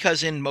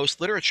 because in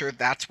most literature,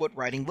 that's what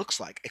writing looks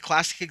like. A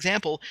classic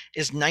example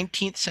is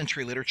 19th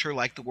century literature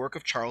like the work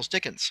of Charles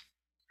Dickens.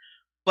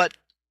 But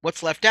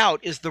what's left out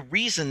is the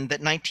reason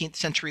that 19th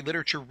century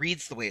literature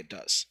reads the way it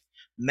does.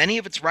 Many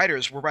of its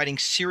writers were writing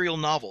serial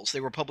novels.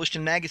 They were published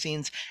in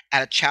magazines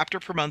at a chapter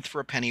per month for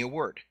a penny a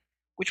word,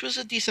 which was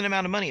a decent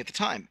amount of money at the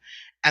time.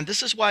 And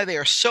this is why they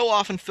are so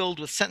often filled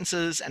with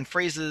sentences and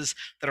phrases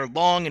that are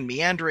long and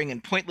meandering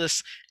and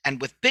pointless, and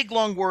with big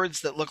long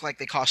words that look like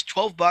they cost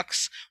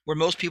 $12, where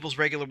most people's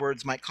regular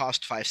words might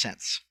cost 5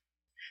 cents.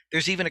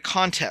 There's even a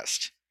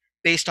contest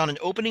based on an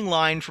opening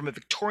line from a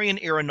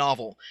Victorian-era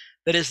novel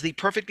that is the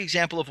perfect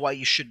example of why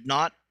you should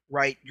not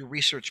write your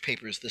research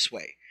papers this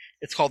way.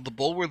 It's called the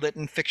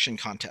Bulwer-Lytton Fiction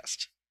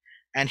Contest.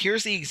 And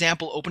here's the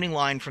example opening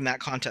line from that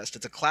contest.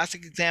 It's a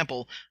classic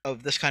example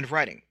of this kind of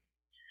writing.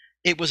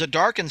 It was a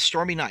dark and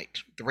stormy night.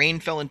 The rain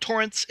fell in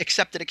torrents,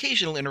 except at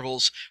occasional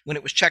intervals, when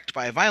it was checked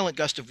by a violent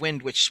gust of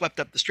wind which swept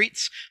up the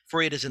streets,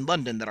 for it is in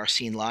London that our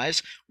scene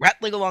lies,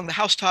 rattling along the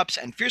housetops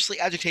and fiercely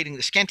agitating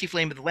the scanty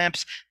flame of the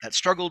lamps that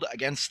struggled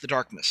against the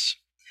darkness.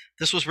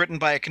 This was written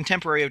by a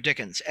contemporary of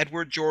Dickens,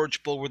 Edward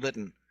George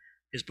Bulwer-Lytton.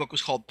 His book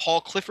was called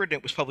Paul Clifford, and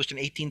it was published in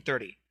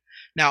 1830.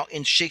 Now,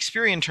 in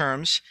Shakespearean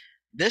terms,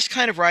 this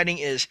kind of writing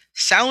is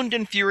sound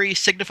and fury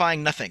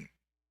signifying nothing,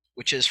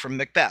 which is from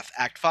Macbeth,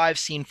 Act 5,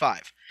 Scene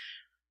 5.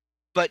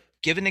 But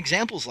given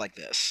examples like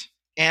this,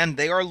 and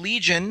they are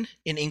legion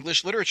in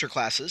English literature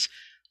classes,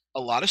 a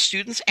lot of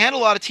students and a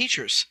lot of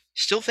teachers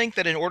still think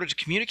that in order to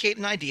communicate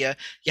an idea,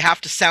 you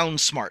have to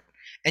sound smart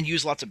and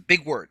use lots of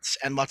big words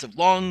and lots of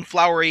long,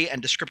 flowery,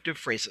 and descriptive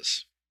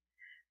phrases.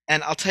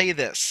 And I'll tell you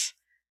this,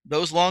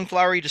 those long,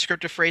 flowery,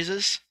 descriptive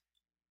phrases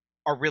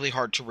are really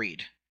hard to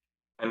read.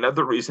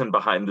 Another reason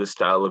behind this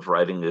style of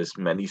writing is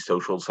many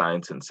social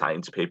science and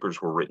science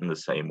papers were written the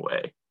same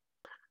way.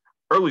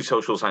 Early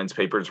social science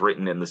papers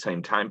written in the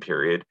same time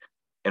period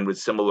and with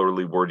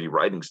similarly wordy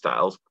writing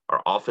styles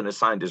are often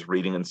assigned as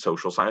reading and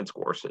social science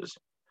courses.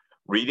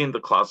 Reading the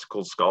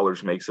classical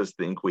scholars makes us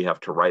think we have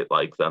to write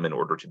like them in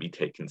order to be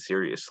taken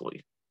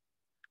seriously.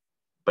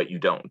 But you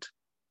don't.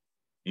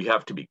 You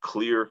have to be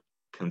clear,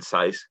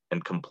 concise,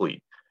 and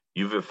complete.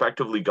 You've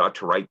effectively got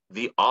to write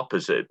the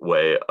opposite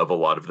way of a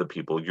lot of the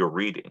people you're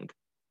reading.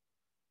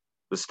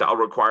 The style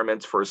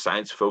requirements for a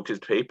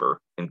science-focused paper,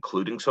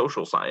 including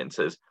social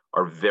sciences,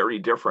 are very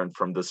different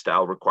from the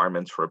style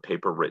requirements for a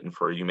paper written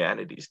for a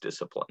humanities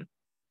discipline.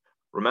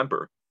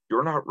 Remember,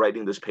 you're not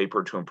writing this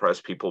paper to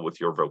impress people with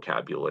your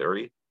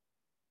vocabulary.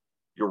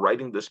 You're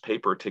writing this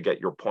paper to get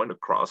your point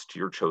across to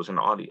your chosen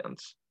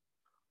audience.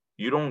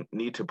 You don't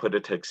need to put a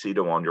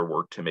tuxedo on your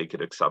work to make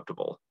it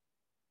acceptable.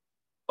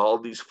 All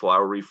these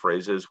flowery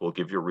phrases will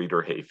give your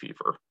reader hay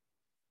fever.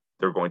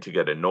 They're going to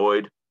get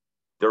annoyed.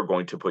 They're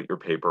going to put your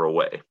paper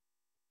away.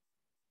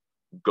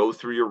 Go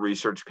through your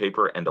research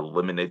paper and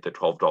eliminate the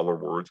 $12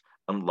 words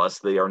unless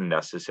they are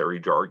necessary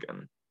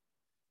jargon.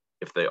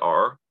 If they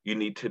are, you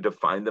need to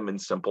define them in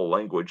simple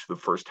language the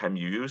first time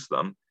you use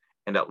them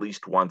and at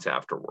least once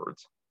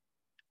afterwards.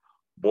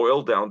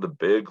 Boil down the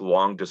big,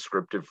 long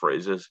descriptive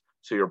phrases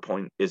so your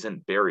point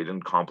isn't buried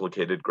in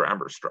complicated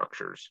grammar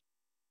structures.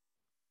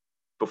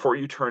 Before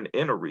you turn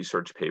in a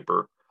research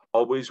paper,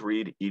 always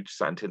read each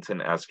sentence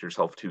and ask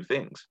yourself 2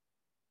 things.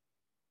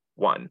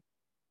 1,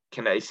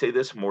 can I say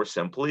this more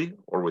simply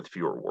or with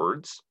fewer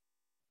words?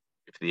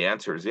 If the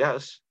answer is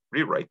yes,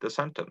 rewrite the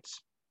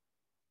sentence.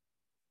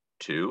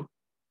 2,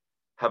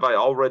 have I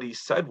already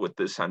said what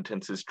this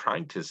sentence is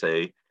trying to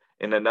say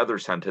in another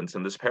sentence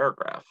in this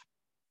paragraph?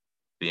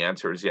 If the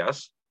answer is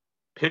yes,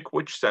 pick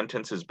which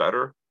sentence is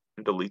better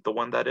and delete the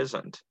one that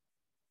isn't.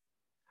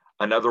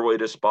 Another way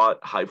to spot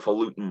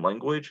highfalutin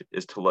language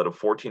is to let a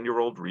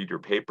 14-year-old read your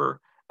paper,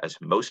 as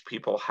most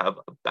people have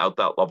about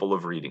that level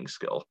of reading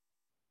skill.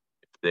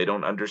 If they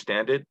don't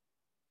understand it,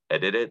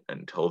 edit it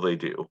until they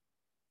do.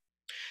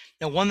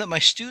 Now, one that my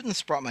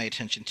students brought my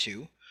attention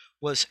to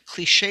was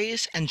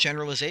cliches and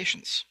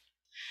generalizations.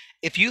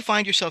 If you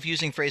find yourself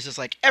using phrases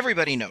like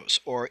everybody knows,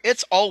 or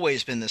it's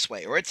always been this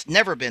way, or it's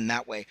never been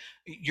that way,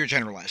 you're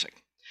generalizing.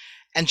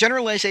 And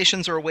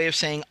generalizations are a way of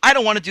saying, I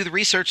don't want to do the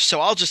research, so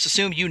I'll just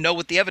assume you know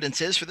what the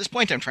evidence is for this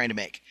point I'm trying to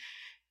make.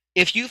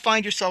 If you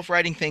find yourself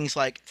writing things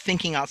like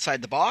thinking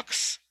outside the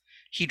box,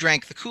 he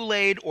drank the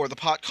Kool-Aid, or the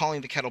pot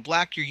calling the kettle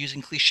black, you're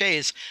using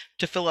cliches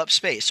to fill up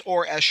space,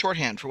 or as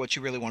shorthand for what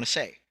you really want to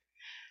say.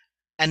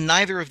 And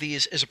neither of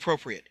these is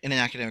appropriate in an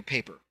academic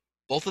paper.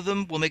 Both of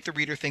them will make the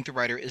reader think the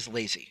writer is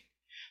lazy.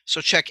 So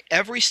check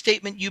every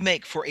statement you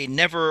make for a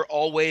never,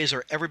 always,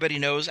 or everybody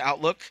knows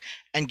outlook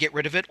and get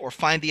rid of it or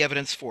find the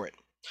evidence for it.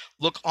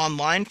 Look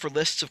online for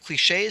lists of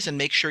cliches and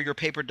make sure your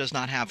paper does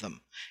not have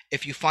them.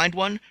 If you find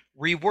one,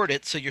 reword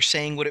it so you're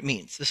saying what it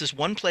means. This is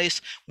one place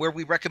where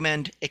we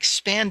recommend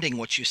expanding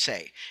what you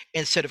say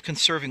instead of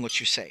conserving what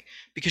you say,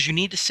 because you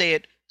need to say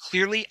it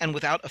clearly and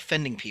without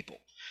offending people.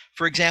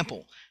 For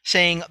example,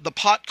 saying the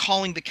pot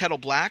calling the kettle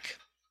black,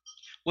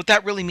 what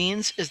that really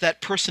means is that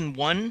person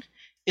one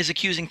is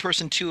accusing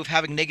person two of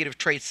having negative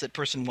traits that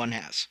person one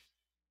has.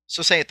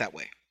 So say it that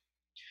way.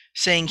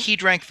 Saying he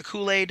drank the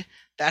Kool-Aid,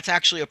 that's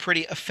actually a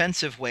pretty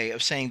offensive way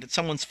of saying that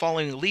someone's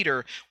following a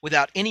leader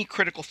without any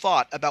critical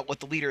thought about what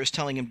the leader is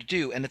telling him to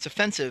do. And it's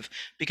offensive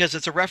because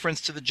it's a reference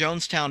to the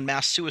Jonestown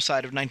mass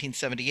suicide of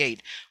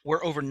 1978,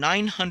 where over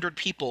 900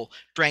 people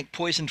drank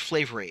poisoned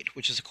Flavor Aid,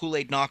 which is a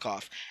Kool-Aid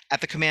knockoff, at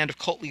the command of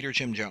cult leader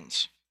Jim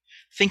Jones.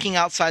 Thinking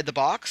outside the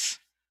box,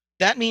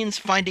 that means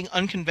finding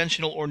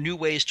unconventional or new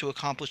ways to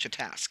accomplish a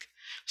task.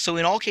 So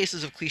in all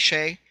cases of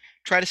cliche,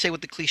 try to say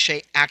what the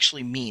cliche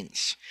actually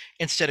means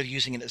instead of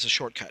using it as a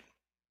shortcut.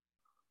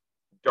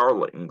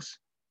 Darlings.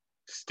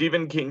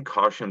 Stephen King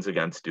cautions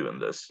against doing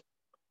this.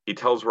 He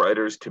tells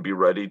writers to be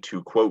ready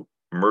to, quote,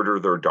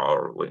 murder their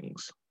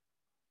darlings.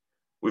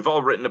 We've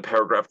all written a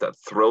paragraph that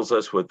thrills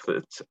us with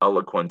its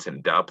eloquence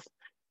and depth,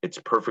 its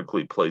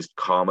perfectly placed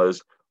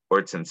commas, or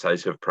its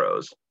incisive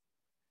prose.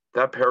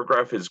 That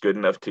paragraph is good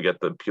enough to get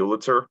the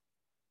Pulitzer,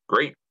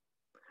 great.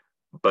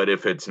 But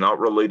if it's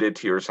not related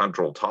to your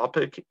central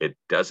topic, it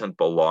doesn't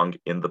belong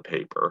in the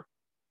paper.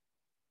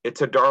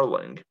 It's a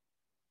darling.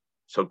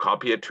 So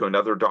copy it to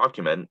another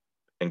document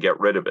and get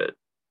rid of it.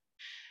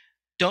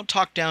 Don't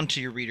talk down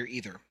to your reader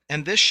either.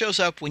 And this shows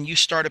up when you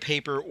start a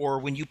paper or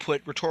when you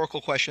put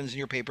rhetorical questions in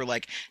your paper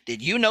like,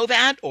 did you know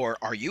that? Or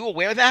are you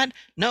aware of that?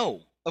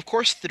 No, of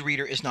course the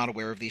reader is not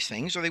aware of these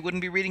things or they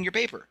wouldn't be reading your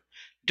paper.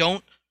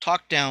 Don't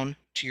talk down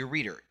to your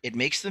reader. It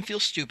makes them feel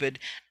stupid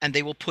and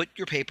they will put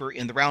your paper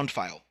in the round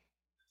file.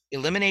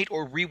 Eliminate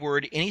or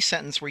reword any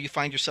sentence where you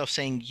find yourself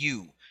saying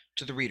you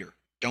to the reader.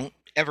 Don't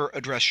ever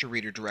address your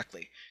reader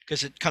directly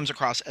because it comes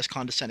across as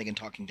condescending and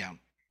talking down.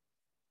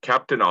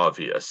 Captain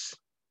Obvious.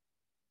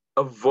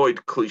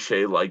 Avoid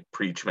cliche-like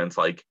preachments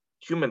like,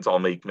 humans all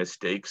make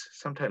mistakes,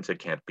 sometimes it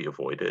can't be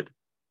avoided.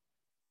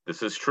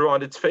 This is true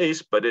on its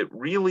face, but it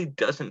really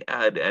doesn't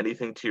add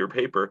anything to your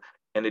paper,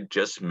 and it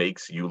just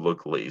makes you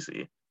look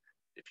lazy.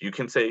 If you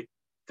can say,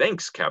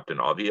 thanks,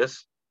 Captain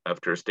Obvious,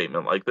 after a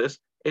statement like this,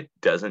 it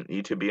doesn't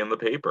need to be in the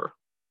paper.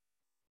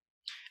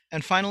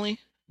 And finally,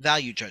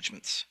 value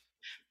judgments.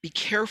 Be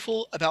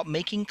careful about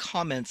making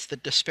comments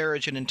that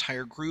disparage an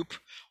entire group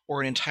or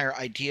an entire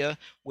idea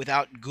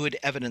without good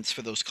evidence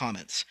for those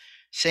comments.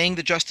 Saying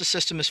the justice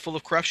system is full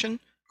of corruption?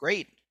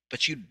 Great,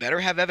 but you'd better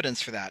have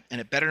evidence for that, and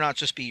it better not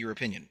just be your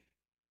opinion.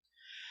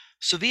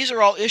 So these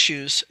are all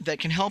issues that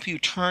can help you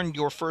turn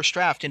your first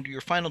draft into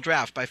your final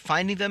draft by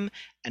finding them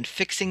and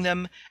fixing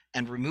them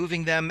and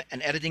removing them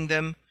and editing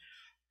them.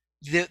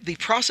 The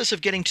process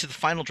of getting to the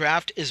final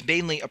draft is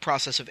mainly a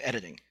process of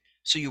editing.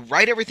 So you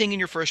write everything in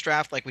your first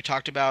draft like we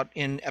talked about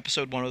in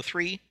episode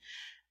 103,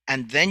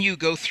 and then you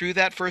go through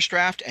that first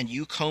draft and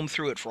you comb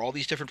through it for all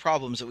these different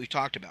problems that we've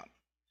talked about.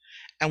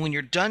 And when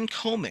you're done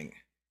combing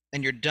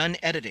and you're done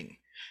editing,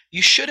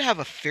 you should have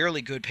a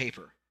fairly good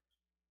paper.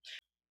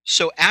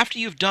 So after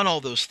you've done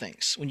all those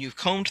things, when you've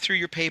combed through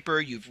your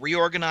paper, you've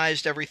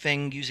reorganized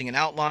everything using an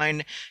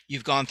outline,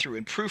 you've gone through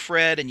and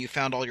proofread, and you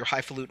found all your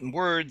highfalutin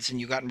words,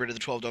 and you've gotten rid of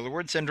the $12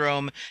 word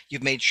syndrome,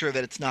 you've made sure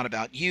that it's not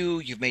about you,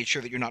 you've made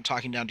sure that you're not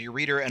talking down to your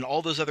reader, and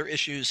all those other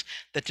issues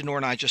that Denor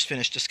and I just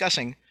finished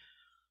discussing,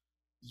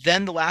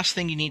 then the last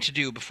thing you need to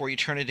do before you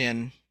turn it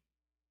in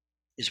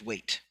is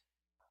wait.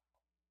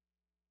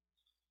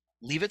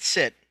 Leave it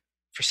sit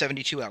for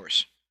 72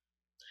 hours.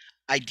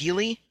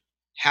 Ideally,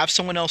 have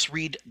someone else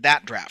read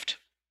that draft.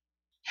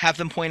 Have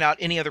them point out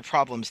any other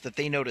problems that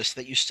they noticed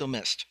that you still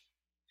missed.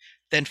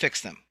 Then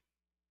fix them.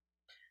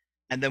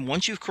 And then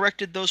once you've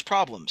corrected those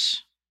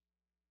problems,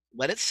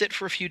 let it sit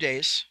for a few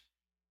days.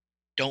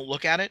 Don't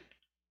look at it.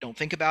 Don't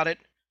think about it.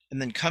 And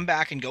then come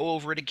back and go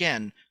over it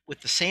again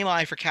with the same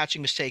eye for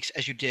catching mistakes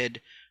as you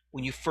did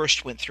when you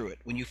first went through it,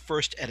 when you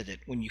first edited,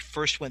 when you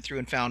first went through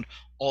and found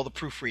all the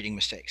proofreading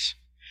mistakes.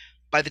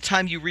 By the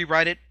time you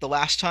rewrite it the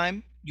last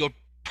time, you're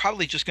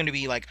probably just going to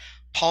be like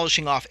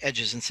polishing off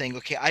edges and saying,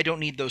 okay, I don't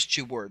need those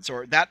 2 words,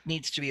 or that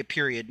needs to be a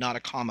period, not a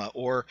comma,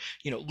 or,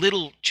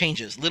 little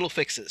changes, little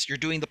fixes. You're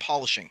doing the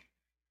polishing.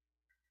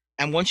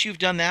 And once you've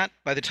done that,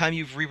 by the time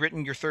you've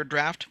rewritten your third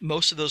draft,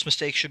 most of those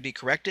mistakes should be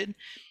corrected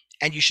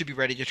and you should be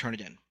ready to turn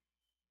it in.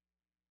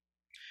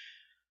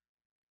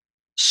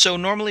 So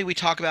normally we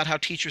talk about how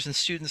teachers and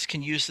students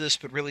can use this,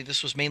 but really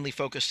this was mainly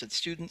focused at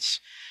students.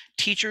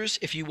 Teachers,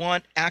 if you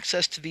want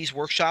access to these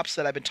workshops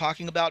that I've been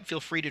talking about, feel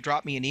free to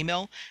drop me an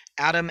email,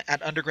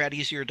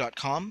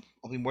 adam@undergradeasier.com.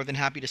 I'll be more than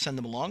happy to send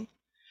them along.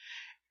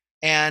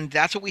 And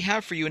that's what we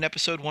have for you in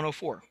episode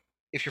 104.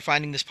 If you're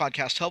finding this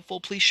podcast helpful,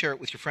 please share it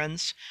with your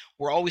friends.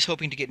 We're always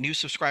hoping to get new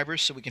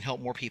subscribers so we can help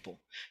more people.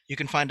 You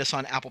can find us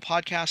on Apple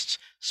Podcasts,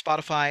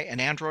 Spotify,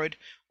 and Android.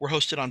 We're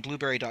hosted on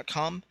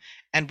blueberry.com,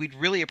 and we'd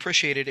really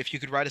appreciate it if you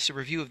could write us a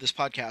review of this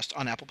podcast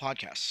on Apple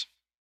Podcasts.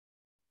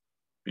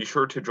 Be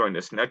sure to join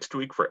us next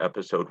week for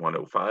episode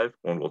 105,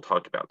 when we'll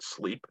talk about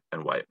sleep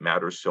and why it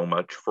matters so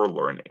much for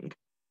learning.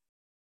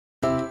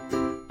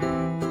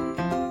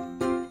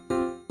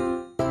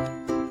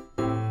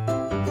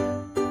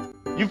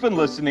 You've been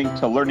listening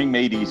to Learning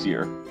Made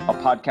Easier, a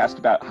podcast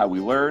about how we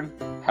learn,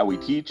 how we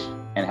teach,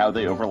 and how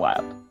they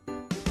overlap.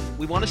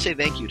 We want to say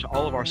thank you to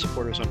all of our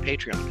supporters on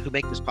Patreon who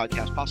make this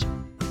podcast possible.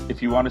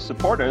 If you want to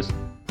support us,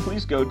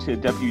 please go to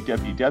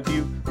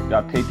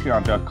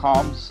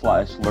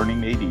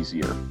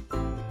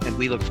www.patreon.com/learningmadeeasier. And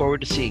we look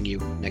forward to seeing you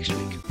next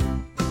week.